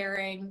not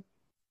preparing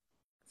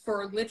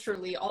for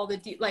literally all the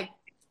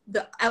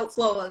the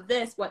outflow of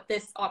what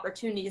this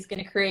opportunity is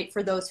going to create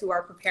for those who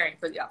are preparing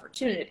for the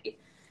opportunity.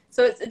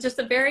 So it's just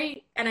a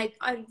very, and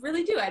I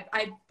really do,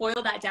 I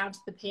boil that down to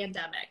the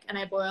pandemic, and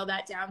I boil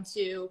that down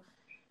to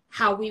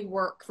how we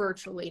work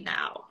virtually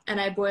now. And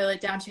I boil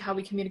it down to how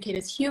we communicate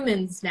as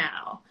humans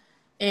now.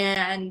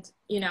 And,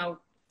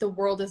 the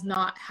world is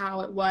not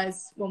how it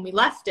was when we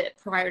left it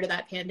prior to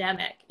that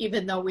pandemic,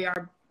 even though we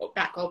are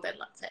back open,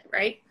 let's say,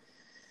 right?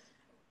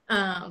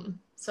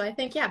 So I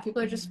think,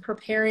 people are just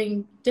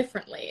preparing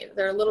differently.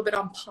 They're a little bit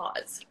on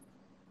pause.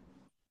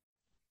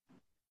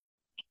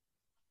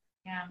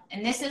 Yeah.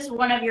 And this is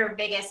one of your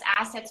biggest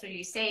assets, what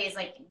you say is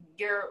like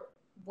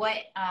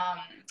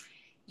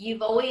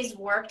you've always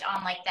worked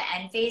on like the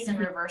end phase and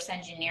reverse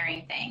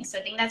engineering things. So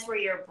I think that's where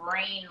your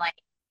brain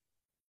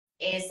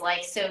is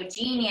like so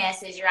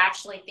genius, is you're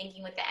actually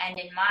thinking with the end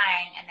in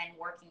mind and then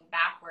working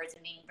backwards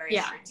and being very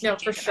strategic. No,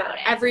 for sure.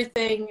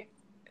 Everything,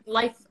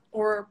 life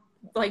or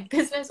like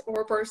business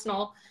or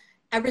personal,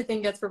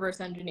 everything gets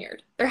reverse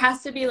engineered. There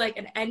has to be like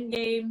an end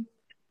game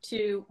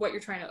to what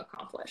you're trying to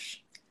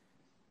accomplish.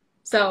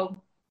 So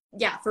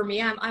for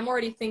me, I'm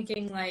already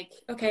thinking like,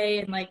 okay,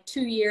 in like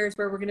 2 years,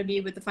 where we're going to be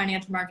with the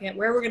financial market,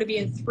 where we're going to be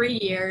in 3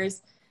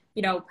 years,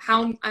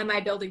 how am I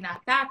building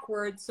that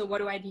backwards? So what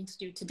do I need to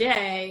do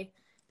today?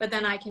 But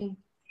then I can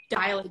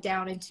dial it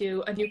down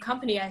into a new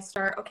company I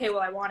start. Okay, well,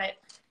 I want it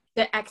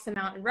the X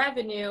amount in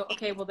revenue.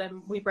 Okay, well,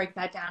 then we break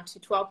that down to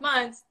 12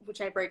 months,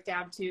 which I break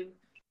down to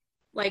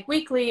like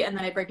weekly, and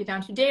then I break it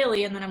down to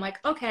daily. And then I'm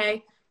like,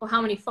 okay, well,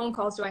 how many phone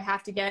calls do I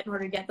have to get in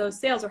order to get those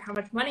sales? Or how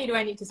much money do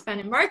I need to spend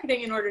in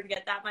marketing in order to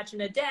get that much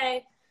in a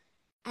day?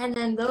 And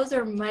then those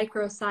are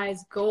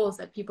micro-sized goals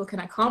that people can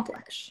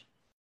accomplish.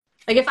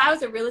 Like, if I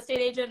was a real estate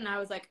agent and I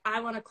was like,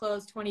 I want to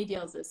close 20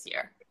 deals this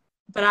year,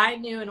 but I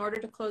knew in order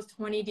to close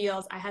 20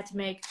 deals, I had to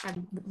make,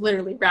 I'm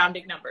literally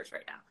rounding numbers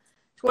right now,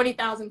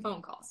 20,000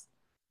 phone calls,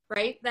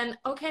 right? Then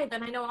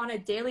I know on a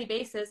daily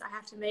basis, I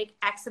have to make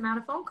X amount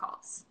of phone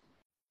calls.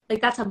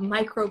 Like, that's a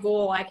micro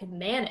goal I can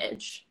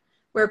manage,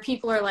 where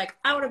people are like,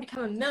 I want to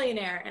become a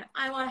millionaire and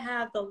I want to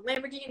have the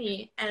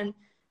Lamborghini. And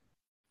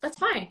that's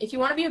fine. If you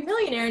want to be a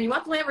millionaire and you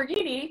want the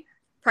Lamborghini,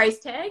 price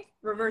tag,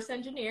 reverse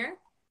engineer,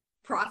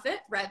 profit,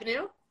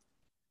 revenue,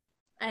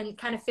 and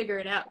kind of figure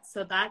it out.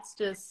 So that's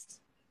just,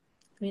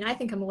 I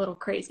think I'm a little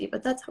crazy,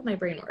 but that's how my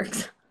brain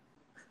works.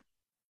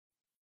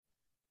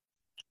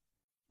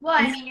 Well,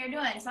 you're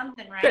doing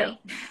something right.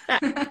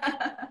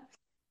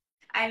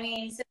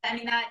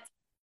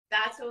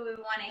 That's what we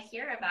want to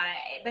hear about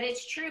it. But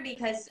it's true,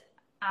 because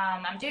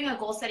I'm doing a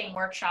goal setting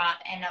workshop,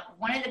 and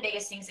one of the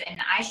biggest things, and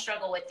I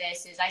struggle with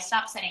this, is I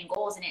stopped setting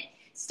goals, and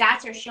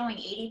stats are showing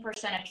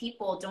 80% of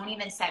people don't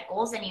even set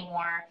goals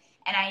anymore.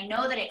 And I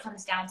know that it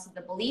comes down to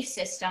the belief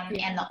system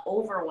and the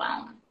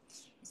overwhelm.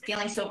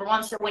 Feeling so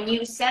overwhelmed. So when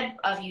you said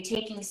of you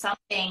taking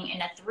something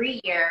in a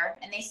 3-year,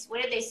 and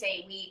what did they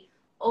say? We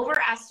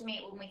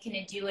overestimate what we can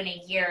do in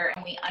a year,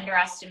 and we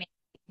underestimate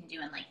what we can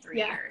do in like 3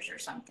 years or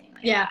something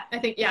like that. I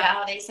think, Is that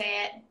how they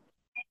say it?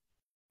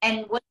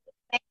 And what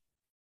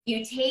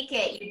you take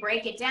it, you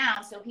break it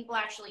down so people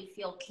actually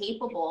feel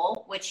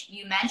capable, which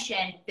you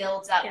mentioned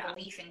builds up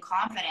belief and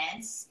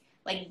confidence.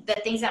 Like, the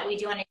things that we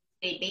do on a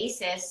day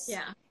basis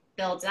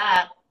builds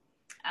up.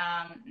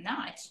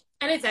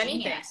 And it's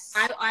anything.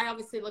 I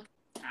obviously look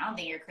I don't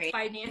think you're crazy.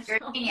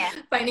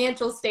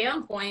 Financial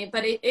standpoint,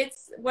 but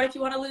it's what if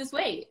you want to lose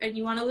weight and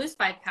you want to lose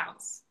 5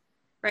 pounds,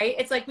 right?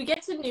 It's like we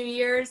get to New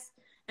Year's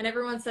and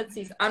everyone sets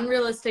these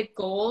unrealistic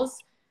goals,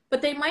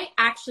 but they might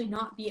actually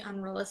not be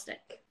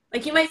unrealistic.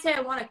 Like you might say,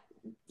 I want to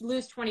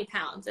lose 20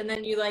 pounds. And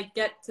then you like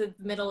get to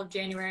the middle of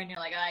January and you're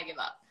like, I give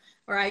up.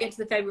 Or I get to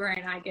the February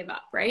and I give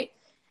up, right?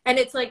 And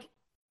it's like,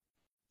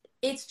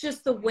 it's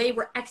just the way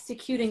we're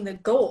executing the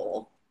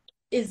goal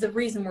is the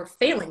reason we're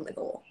failing the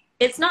goal.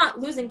 It's not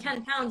losing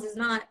 10 pounds is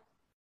not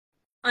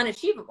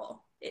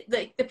unachievable.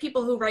 Like the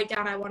people who write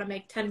down, I want to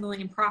make 10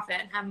 million profit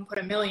and haven't put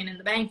 $1 million in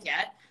the bank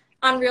yet,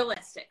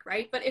 unrealistic,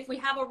 right? But if we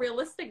have a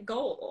realistic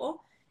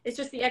goal, it's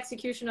just the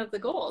execution of the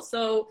goal.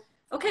 So,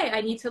 okay,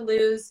 I need to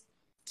lose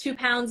 2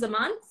 pounds a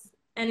month.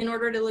 And in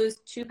order to lose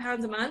 2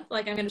 pounds a month,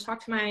 like I'm going to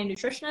talk to my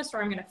nutritionist,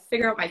 or I'm going to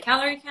figure out my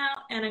calorie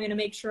count, and I'm going to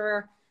make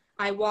sure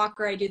I walk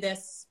or I do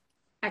this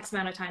X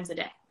amount of times a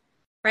day,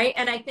 right?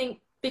 And I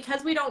think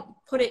because we don't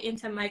put it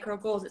into micro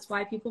goals, it's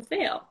why people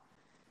fail.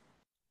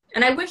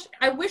 And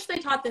I wish they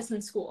taught this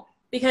in school,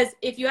 because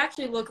if you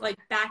actually look like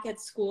back at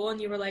school and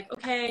you were like,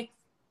 okay,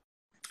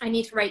 I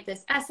need to write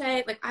this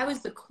essay. Like I was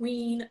the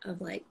queen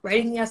of like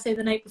writing the essay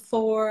the night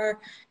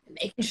before and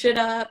making shit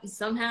up. And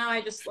somehow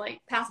I just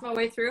like passed my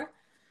way through.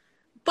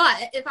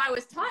 But if I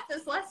was taught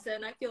this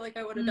lesson, I feel like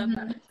I would have done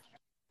better.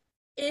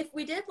 If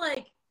we did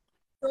like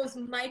those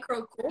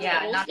micro goals,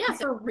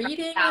 for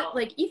reading,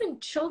 like even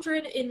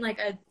children in like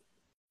a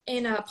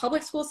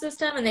public school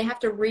system and they have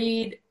to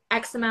read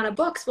X amount of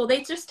books. Well,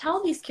 they just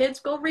tell these kids,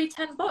 go read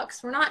 10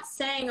 books. We're not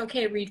saying,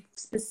 okay, read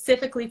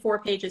specifically 4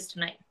 pages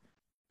tonight,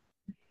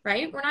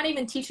 right? We're not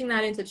even teaching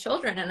that into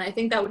children. And I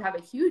think that would have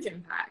a huge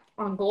impact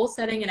on goal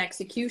setting and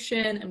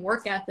execution and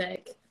work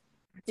ethic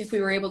if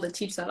we were able to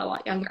teach that a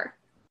lot younger.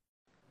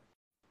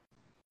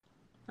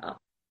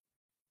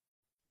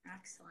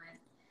 Excellent.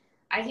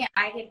 I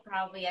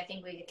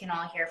think we can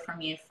all hear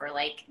from you for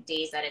like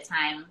days at a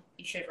time.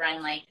 You should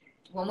run like,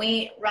 when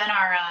we run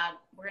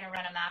we're going to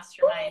run a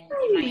mastermind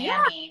in Miami.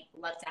 Yeah.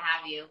 Love to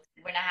have you.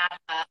 We're going to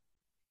have,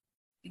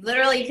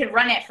 literally you could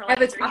run it for like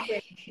 3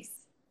 days.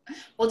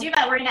 We'll do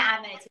that. We're going to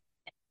add meditation.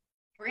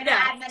 We're going to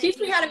add meditation.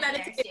 Teach me how to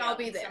meditate. I'll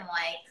be there. Some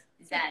like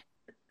Zen.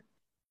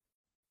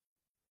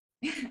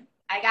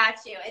 I got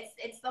you.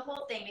 It's the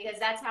whole thing, because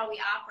that's how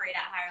we operate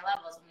at higher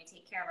levels when we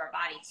take care of our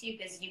body too,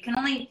 because you can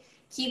only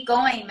keep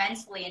going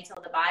mentally until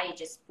the body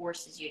just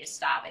forces you to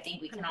stop. I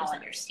think we can 100%. All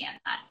understand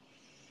that.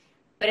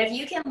 But if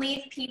you can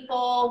leave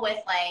people with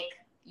like,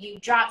 you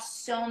dropped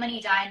so many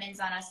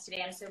diamonds on us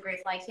today. I'm so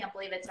grateful. I can't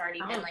believe it's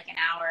already been like an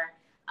hour.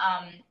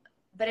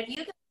 But if you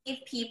can leave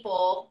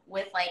people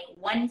with like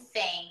one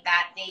thing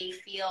that they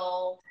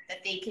feel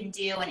that they can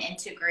do and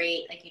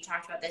integrate, like you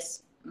talked about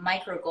this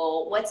micro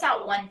goal, what's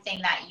that one thing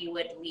that you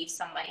would leave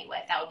somebody with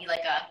that would be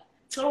like a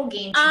total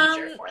game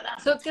changer for them?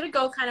 So it's going to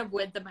go kind of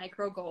with the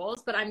micro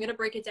goals, but I'm going to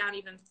break it down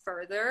even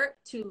further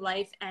to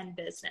life and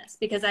business,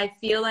 because I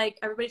feel like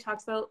everybody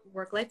talks about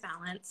work-life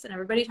balance and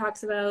everybody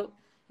talks about,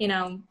 you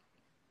know,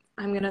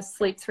 I'm going to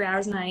sleep 3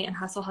 hours a night and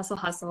hustle, hustle,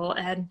 hustle.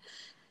 And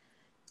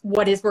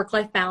what is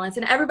work-life balance?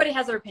 And everybody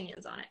has their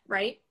opinions on it,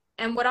 right?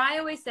 And what I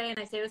always say, and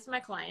I say this to my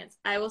clients,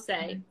 I will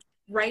say,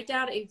 write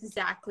down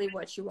exactly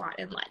what you want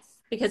in life,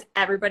 because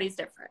everybody's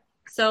different.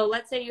 So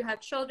let's say you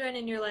have children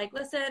and you're like,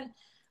 listen,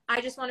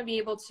 I just want to be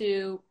able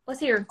to, let's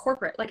say you're in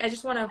corporate. Like, I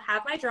just want to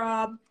have my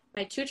job,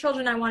 my 2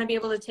 children, I want to be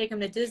able to take them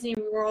to Disney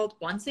World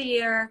once a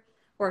year,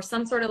 or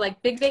some sort of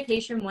like big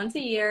vacation once a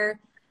year.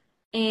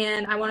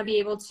 And I want to be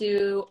able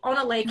to own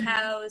a lake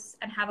house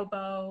and have a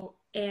boat.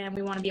 And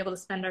we want to be able to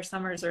spend our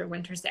summers or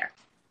winters there,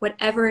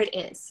 whatever it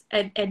is,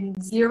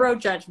 and zero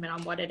judgment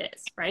on what it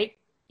is, right?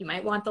 You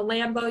might want the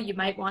Lambo, you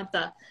might want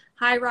the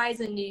high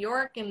rise in New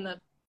York and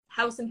the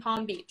house in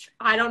Palm Beach.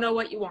 I don't know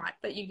what you want,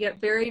 but you get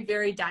very,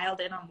 very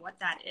dialed in on what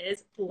that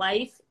is.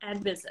 Life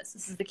and business.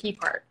 This is the key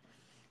part.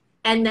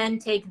 And then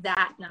take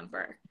that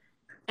number.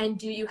 And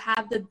do you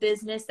have the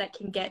business that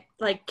can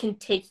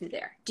take you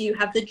there? Do you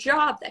have the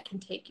job that can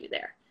take you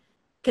there?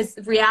 Because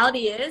the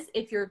reality is,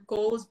 if your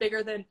goal is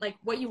bigger than, like,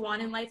 what you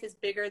want in life is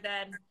bigger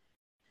than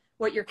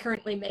what you're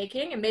currently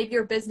making, and maybe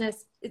your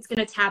business, it's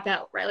going to tap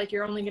out, right? Like,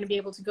 you're only going to be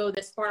able to go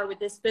this far with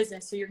this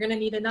business. So you're going to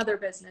need another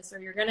business,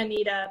 or you're going to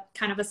need a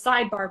kind of a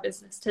sidebar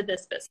business to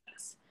this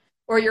business.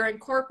 Or you're in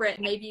corporate,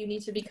 and maybe you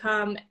need to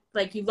become,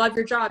 like, you love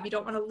your job, you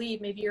don't want to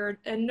leave. Maybe you're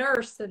a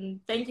nurse and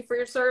thank you for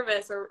your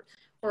service,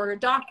 or a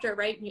doctor,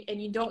 right?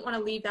 And you don't want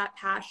to leave that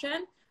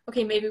passion.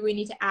 Okay, maybe we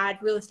need to add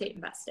real estate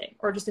investing,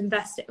 or just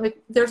investing.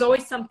 Like, there's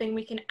always something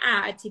we can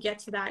add to get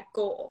to that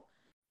goal.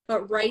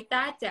 But write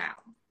that down.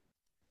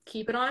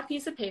 Keep it on a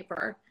piece of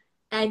paper,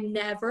 and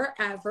never,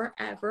 ever,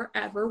 ever,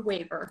 ever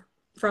waver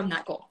from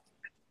that goal.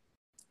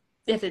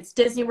 If it's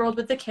Disney World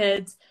with the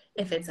kids,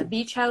 if it's a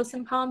beach house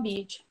in Palm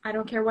Beach, I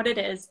don't care what it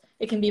is.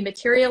 It can be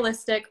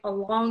materialistic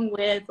along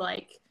with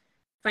like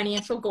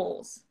financial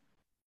goals.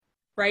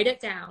 Write it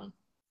down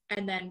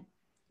and then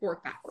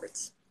work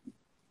backwards.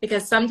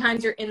 Because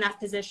sometimes you're in that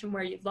position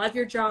where you love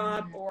your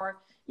job, or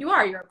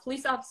you're a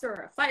police officer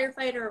or a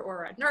firefighter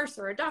or a nurse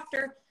or a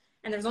doctor,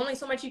 and there's only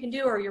so much you can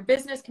do, or your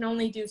business can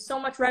only do so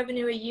much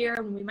revenue a year,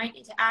 and we might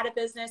need to add a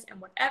business, and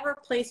whatever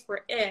place we're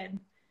in,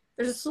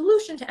 there's a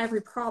solution to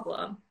every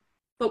problem,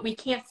 but we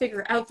can't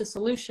figure out the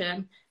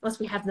solution unless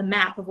we have the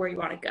map of where you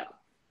want to go.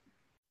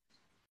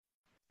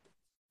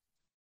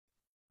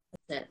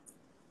 That's it.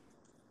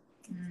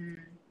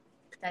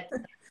 That's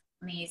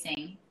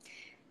amazing.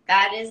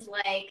 That is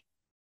like,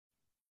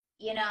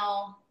 you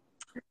know,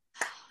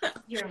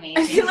 you're amazing.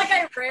 I feel like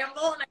I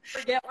ramble and I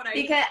forget what I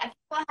because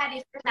people had to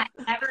hear that.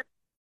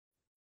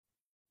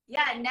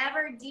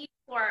 Never detour.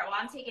 Well,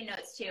 I'm taking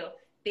notes too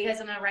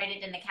because I'm gonna write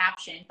it in the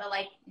caption. But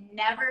like,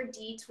 never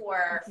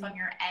detour from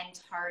your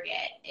end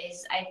target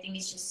I think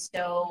is just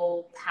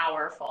so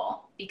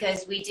powerful,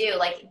 because we do,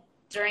 like,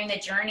 during the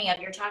journey of,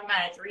 you're talking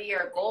about a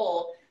 3-year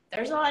goal.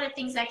 There's a lot of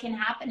things that can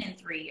happen in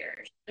 3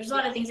 years. There's a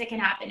lot of things that can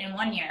happen in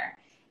 1 year,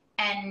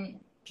 and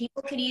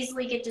people could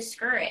easily get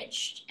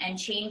discouraged and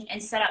change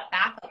and set up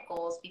backup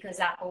goals because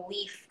that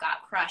belief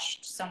got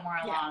crushed somewhere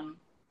along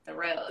the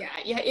road.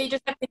 Yeah, you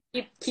just have to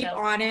keep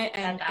on it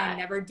and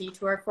never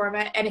detour from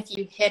it. And if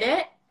you hit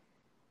it,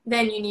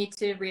 then you need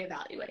to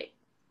reevaluate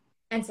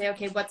and say,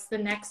 okay, what's the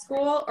next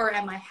goal, or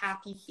am I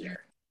happy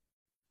here?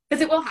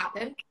 Because it will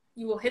happen.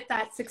 You will hit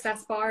that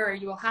success bar, or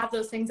you will have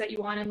those things that you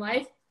want in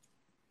life.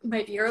 It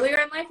might be earlier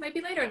in life, might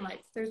be later in life.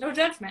 There's no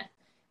judgment.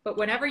 But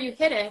whenever you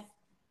hit it,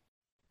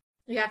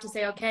 you have to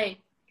say, okay,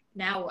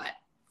 now what?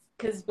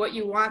 Because what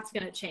you want is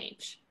going to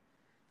change.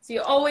 So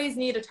you always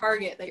need a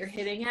target that you're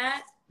hitting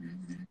at.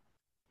 Mm-hmm.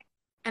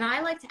 And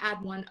I like to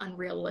add one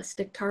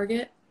unrealistic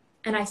target.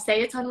 And I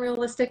say it's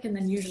unrealistic, and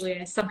then usually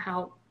I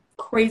somehow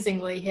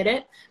crazily hit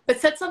it. But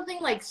set something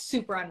like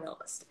super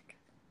unrealistic.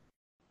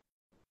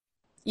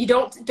 You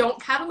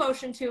don't have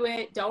emotion to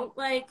it. Don't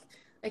like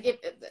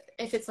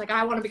if it's like,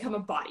 I want to become a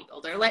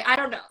bodybuilder. Like, I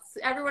don't know.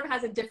 Everyone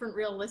has a different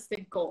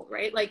realistic goal,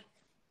 right? Like,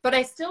 but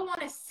I still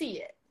want to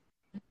see it.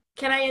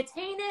 Can I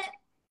attain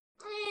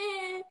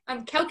it?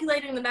 I'm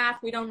calculating the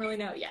math. We don't really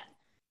know yet.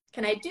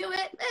 Can I do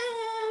it?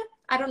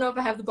 I don't know if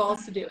I have the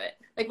balls to do it.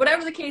 Like,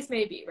 whatever the case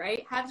may be,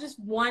 right? Have just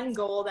one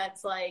goal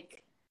that's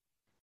like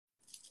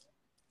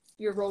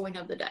you're rolling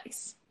of the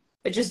dice,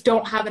 but just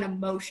don't have an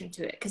emotion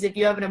to it. Because if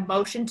you have an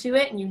emotion to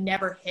it and you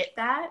never hit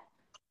that,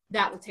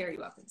 that will tear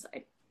you up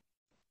inside.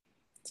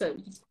 So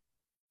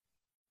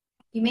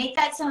you make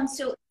that sound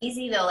so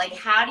easy, though. Like,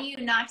 how do you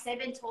not? Because I've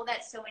been told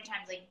that so many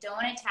times. Like,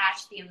 don't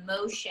attach the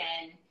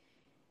emotion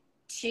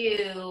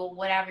to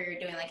whatever you're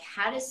doing. Like,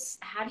 how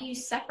do you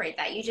separate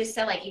that? You just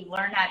said, like, you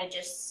learn how to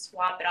just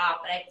swap it off.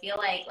 But I feel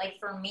like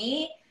for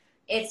me,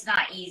 it's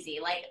not easy.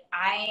 Like,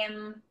 I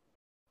am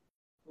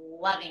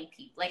loving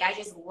people. Like, I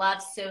just love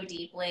so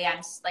deeply.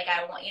 I'm like,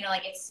 I want,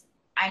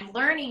 I'm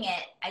learning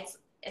it. It's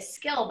a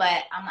skill,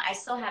 but I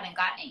still haven't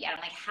gotten it yet.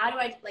 I'm like, how do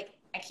I, like,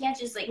 I can't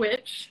just like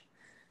switch.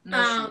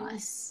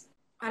 Motionless.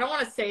 I don't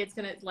want to say it's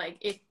gonna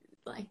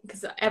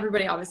because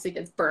everybody obviously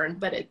gets burned,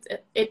 but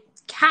it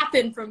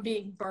happened from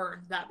being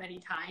burned that many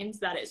times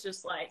that it's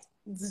just like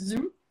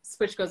zoom,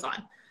 switch goes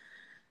on.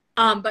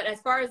 But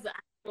as far as the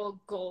actual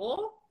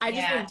goal, I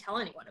just wouldn't tell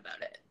anyone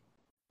about it,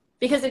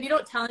 because if you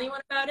don't tell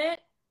anyone about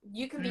it,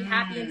 you can be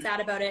happy and sad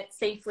about it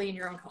safely in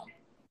your own home.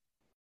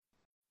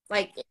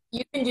 Like,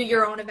 you can do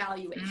your own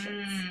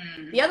evaluations.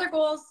 The other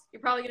goals,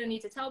 you're probably going to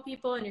need to tell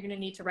people, and you're going to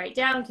need to write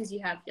down, because you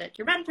have like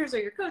your mentors or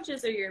your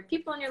coaches or your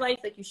people in your life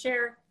that you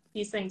share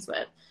these things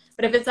with.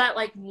 But if it's that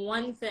like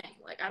one thing,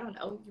 like, I don't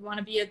know, you want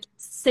to be a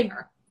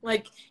singer.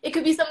 Like, it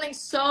could be something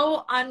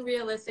so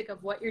unrealistic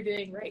of what you're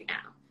doing right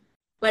now.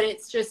 But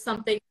it's just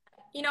something,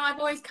 I've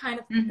always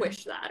kind of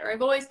wished that, or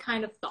I've always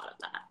kind of thought of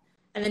that.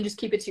 And then just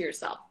keep it to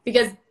yourself.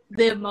 Because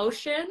the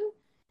emotion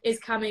is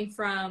coming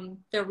from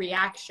the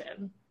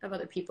reaction of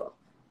other people,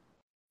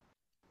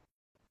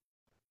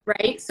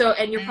 right? So,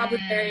 and you're probably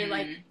very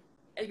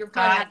you're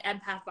probably have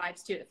empath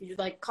vibes too. If you just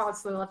like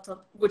constantly love to,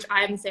 which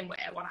I am the same way.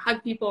 I want to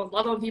hug people and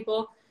love on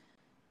people,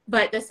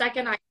 but the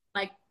second I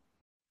like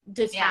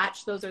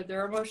detach, those are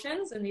their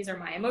emotions and these are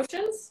my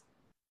emotions,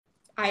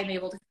 I am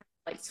able to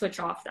like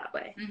switch off that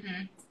way.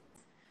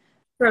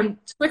 From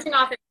switching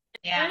off.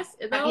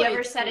 Have you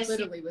ever said it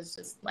literally was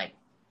just like,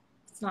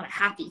 it's not a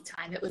happy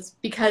time. It was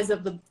because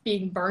of the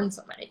being burned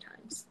so many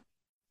times.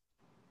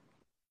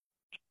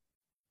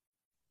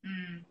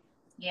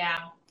 Yeah,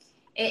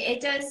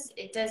 it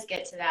does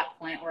get to that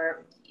point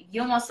where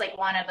you almost like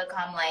want to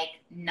become like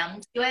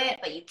numb to it,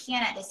 but you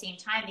can't at the same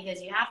time,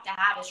 because you have to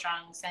have a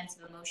strong sense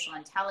of emotional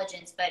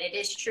intelligence. But it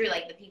is true,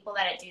 like the people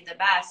that do the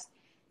best,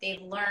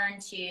 they've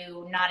learned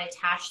to not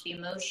attach the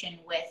emotion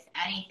with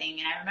anything.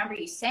 And I remember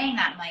you saying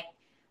that, I'm like,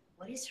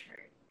 what is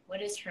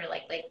her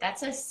like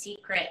that's a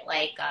secret,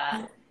 like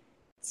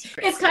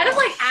secret. It's kind of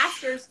like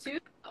actors too,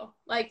 though.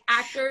 Like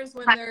actors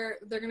when they're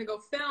gonna go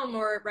film,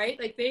 or right,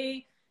 like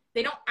they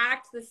don't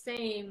act the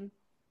same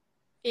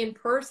in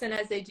person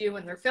as they do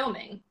when they're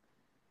filming.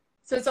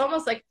 So it's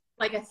almost like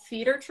a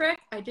theater trick.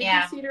 I did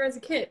do theater as a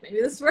kid. Maybe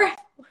this is where I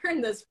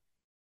learned this.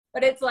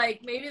 But it's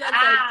like, maybe that's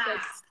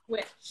like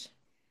switch.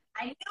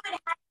 I knew it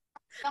had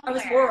somewhere. I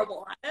was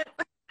horrible at it.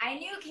 I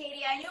knew,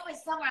 Katie. I knew it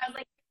was somewhere. I was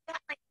like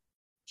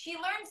She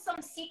learned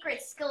some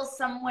secret skills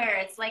somewhere.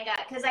 It's like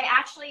because I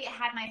actually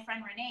had my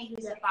friend Renee,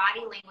 who's a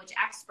body language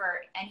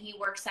expert, and he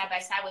worked side by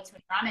side with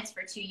Tony Robbins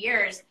for 2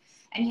 years.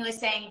 And he was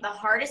saying the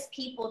hardest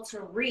people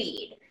to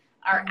read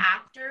are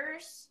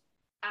actors,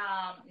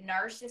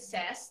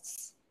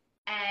 narcissists,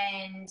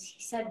 and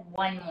he said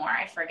one more,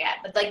 I forget.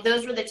 But like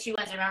those were the two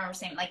ones I remember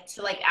saying, like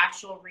to like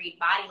actual read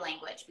body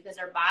language, because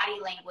our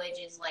body language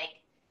is like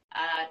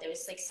there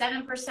was like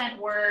 7%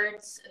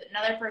 words,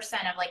 another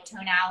percent of like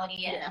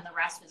tonality, and then the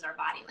rest was our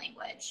body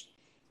language.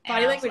 And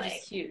body language is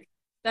huge.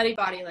 Study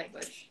body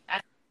language.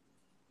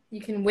 You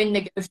can win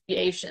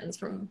negotiations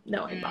from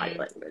knowing body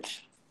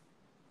language.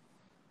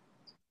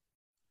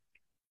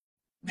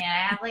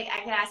 Man,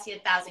 I could ask you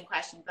 1,000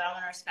 questions, but I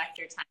want to respect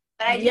your time.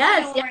 But I do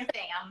know one more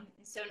thing. I'm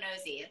so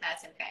nosy, if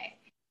that's okay.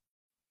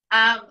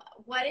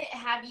 What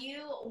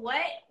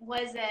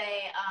was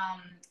a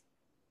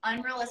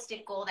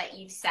unrealistic goal that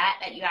you've set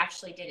that you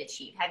actually did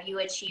achieve? Have you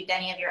achieved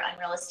any of your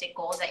unrealistic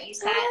goals that you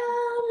set?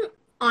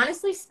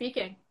 Honestly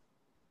speaking,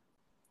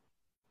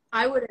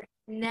 I would have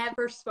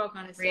never spoke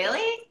on a stage.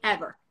 Really?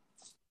 Ever.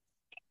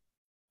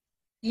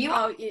 You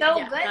are good,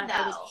 though.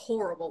 That was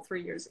horrible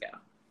 3 years ago.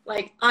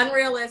 Like,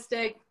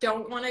 unrealistic,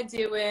 don't want to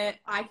do it.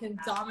 I can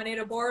dominate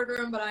a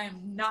boardroom, but I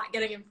am not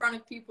getting in front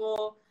of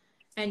people.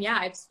 And yeah,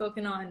 I've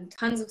spoken on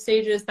tons of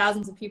stages,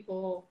 thousands of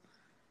people.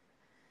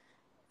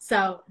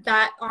 So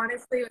that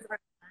honestly was. Wow.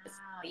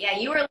 Yeah,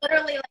 you were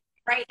literally like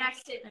right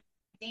next to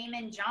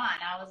Daymond John.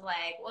 I was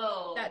like,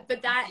 whoa. I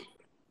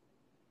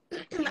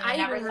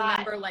even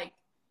remember like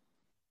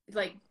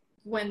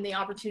when the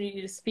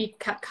opportunity to speak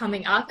kept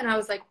coming up, and I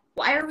was like,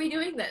 why are we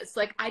doing this?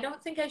 Like, I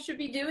don't think I should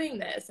be doing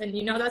this.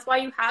 And that's why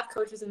you have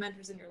coaches and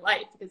mentors in your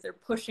life, because they're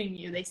pushing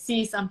you. They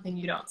see something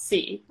you don't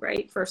see,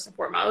 right? First and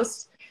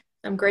foremost.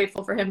 I'm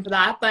grateful for him for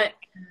that. But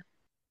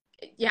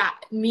yeah,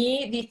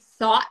 the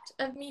thought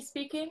of me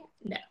speaking,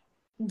 no.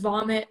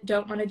 Vomit,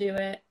 don't want to do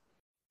it.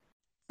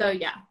 So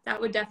yeah, that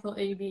would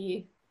definitely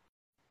be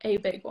a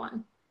big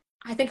one.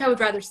 I think I would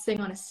rather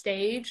sing on a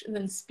stage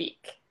than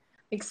speak.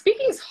 Like,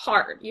 speaking is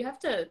hard. You have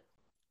to,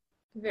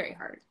 very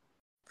hard.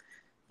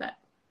 But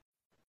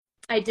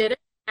I did it.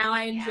 Now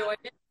I enjoy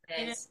it.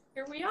 And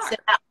here we are. So,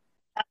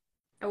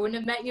 I wouldn't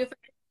have met you if I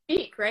didn't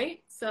speak,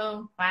 right?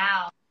 So.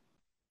 Wow.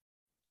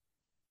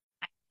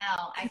 I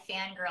know. I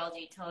fangirled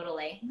you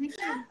totally.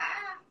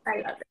 I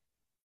love it.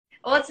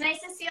 Well, it's nice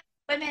to see all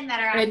the women that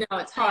are. I know,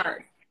 it's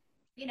hard.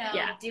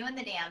 Doing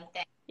the damn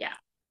thing. Yeah.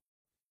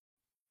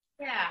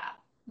 Yeah.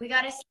 We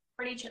got to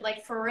support each other,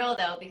 like, for real,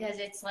 though, because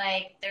it's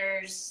like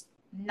there's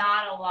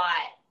not a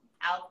lot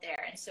out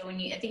there. And so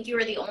I think you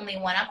were the only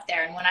one up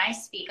there. And when I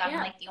speak, I'm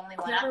like the only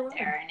one up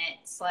there. And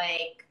it's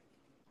like,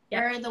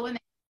 where are the women?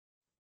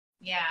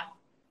 Yeah.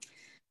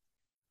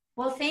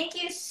 Well, thank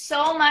you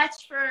so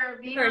much for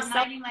being on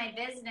Minding My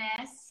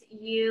Business.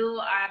 You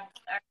are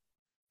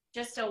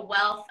just a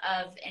wealth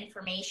of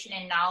information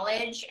and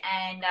knowledge,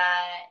 and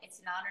it's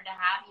an honor to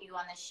have you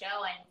on the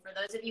show. And for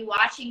those of you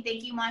watching,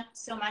 thank you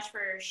so much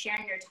for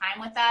sharing your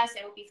time with us.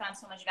 I hope you found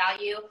so much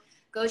value.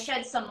 Go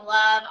shed some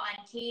love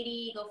on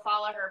Katie. Go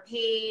follow her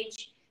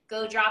page.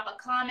 Go drop a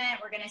comment.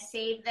 We're going to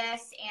save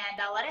this,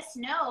 and let us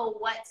know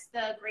what's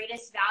the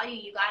greatest value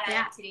you got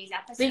out of today's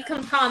episode. Leave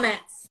some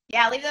comments.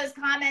 Yeah, leave those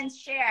comments.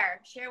 Share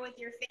with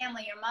your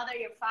family, your mother,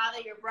 your father,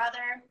 your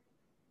brother,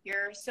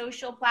 your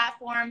social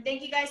platform.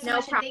 Thank you guys so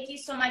much. And thank you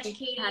so much,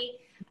 Katie.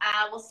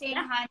 We'll stay in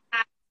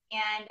contact.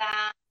 And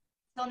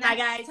until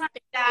next time,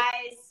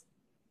 guys,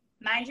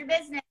 mind your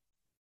business.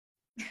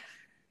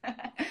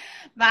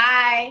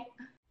 Bye.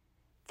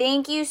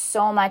 Thank you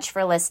so much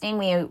for listening.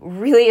 We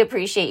really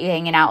appreciate you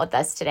hanging out with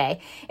us today.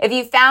 If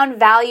you found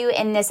value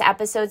in this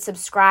episode,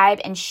 subscribe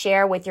and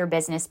share with your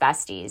business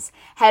besties.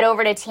 Head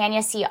over to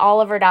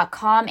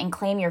TanyaCOliver.com and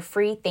claim your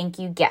free thank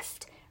you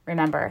gift.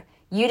 Remember,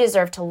 you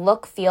deserve to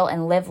look, feel,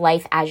 and live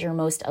life as your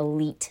most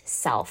elite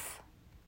self.